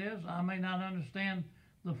allowing this. I may not understand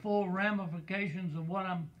the full ramifications of what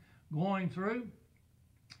I'm going through,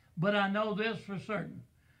 but I know this for certain.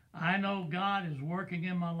 I know God is working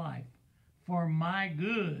in my life for my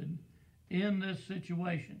good in this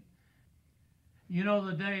situation. You know,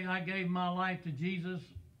 the day I gave my life to Jesus,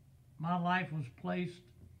 my life was placed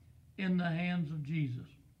in the hands of Jesus.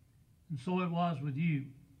 And so it was with you.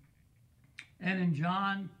 And in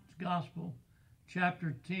John's Gospel,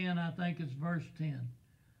 chapter 10, I think it's verse 10,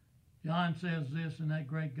 John says this in that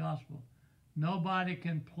great Gospel: nobody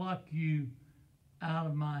can pluck you out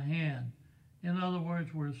of my hand. In other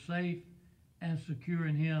words, we're safe and secure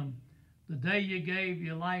in Him. The day you gave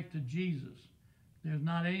your life to Jesus, there's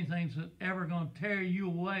not anything that's ever going to tear you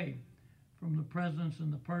away from the presence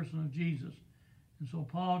and the person of Jesus. And so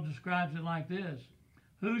Paul describes it like this: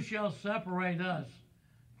 who shall separate us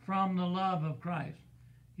from the love of Christ?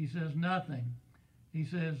 He says nothing. He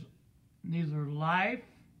says neither life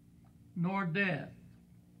nor death,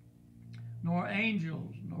 nor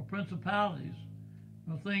angels, nor principalities,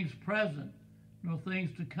 nor things present, nor things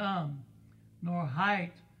to come, nor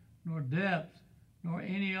height, nor depth, nor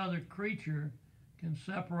any other creature can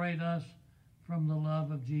separate us from the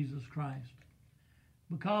love of Jesus Christ.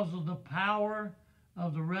 Because of the power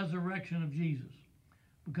of the resurrection of Jesus,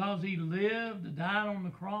 because He lived, died on the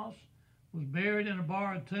cross, was buried in a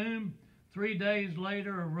borrowed tomb, 3 days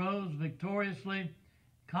later arose victoriously,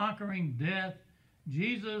 conquering death,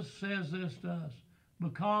 Jesus says this to us: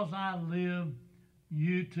 because I live,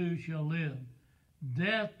 you too shall live.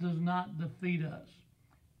 Death does not defeat us,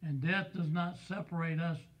 and death does not separate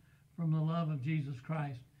us from the love of Jesus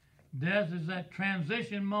Christ. Death is that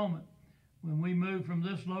transition moment when we move from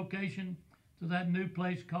this location to that new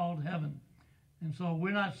place called heaven. And so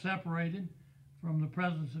we're not separated from the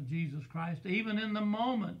presence of Jesus Christ. Even in the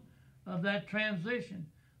moment of that transition,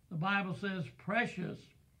 the Bible says, precious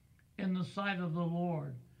in the sight of the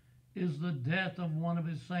Lord is the death of one of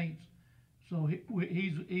His saints. So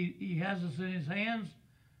he has us in His hands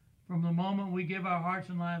from the moment we give our hearts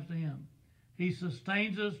and lives to Him. He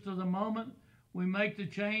sustains us to the moment we make the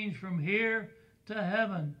change from here to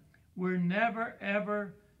heaven. We're never,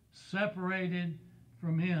 ever separated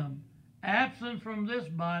from Him. Absent from this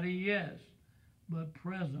body, yes, but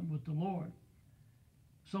present with the Lord.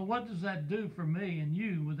 So what does that do for me and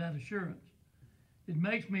you with that assurance? It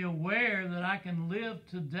makes me aware that I can live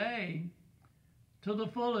today to the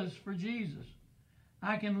fullest for Jesus.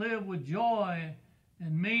 I can live with joy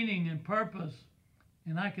and meaning and purpose,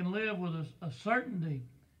 and I can live with a certainty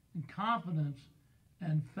and confidence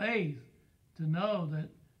and faith to know that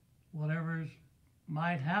whatever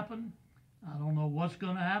might happen, I don't know what's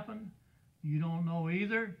going to happen. You don't know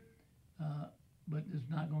either, but it's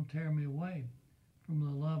not going to tear me away from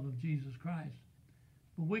the love of Jesus Christ.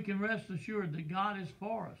 But we can rest assured that God is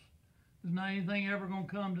for us. There's not anything ever going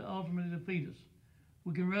to come to ultimately defeat us.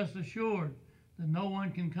 We can rest assured that no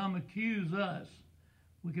one can come accuse us.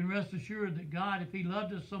 We can rest assured that God, if He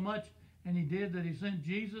loved us so much, and He did, that He sent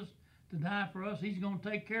Jesus to die for us, He's going to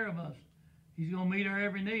take care of us. He's going to meet our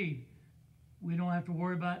every need. We don't have to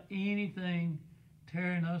worry about anything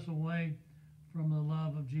tearing us away from the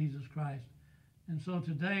love of Jesus Christ. And so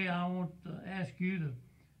today I want to ask you to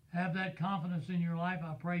have that confidence in your life.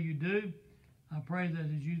 I pray you do. I pray that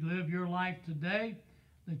as you live your life today,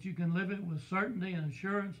 that you can live it with certainty and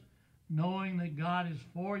assurance, knowing that God is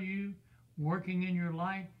for you, working in your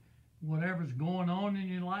life. Whatever's going on in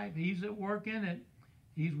your life, He's at work in it.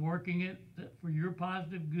 He's working it for your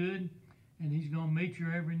positive good, and He's going to meet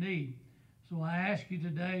your every need. So I ask you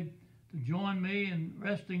today to join me in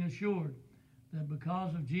resting assured that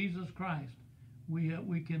because of Jesus Christ,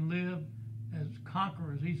 we can live as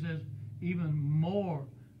conquerors. He says even more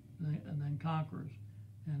than conquerors,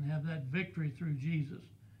 and have that victory through Jesus.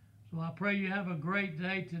 So I pray you have a great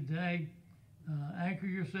day today. Anchor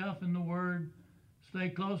yourself in the Word. Stay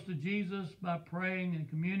close to Jesus by praying and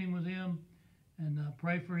communing with Him, and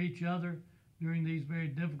pray for each other during these very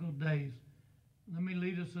difficult days. Let me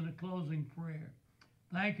lead us in a closing prayer.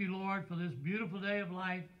 Thank you, Lord, for this beautiful day of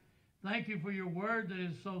life. Thank you for your Word that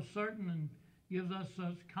is so certain and gives us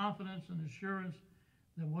such confidence and assurance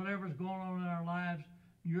that whatever's going on in our lives,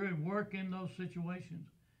 you're at work in those situations.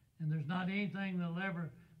 And there's not anything that'll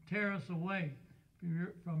ever tear us away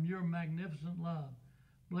from your magnificent love.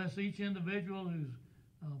 Bless each individual who's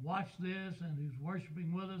watched this and who's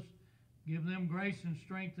worshiping with us. Give them grace and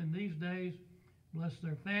strength in these days. Bless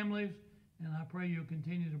their families. And I pray you'll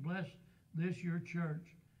continue to bless this, your church.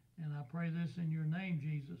 And I pray this in your name,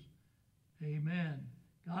 Jesus. Amen.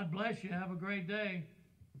 God bless you. Have a great day.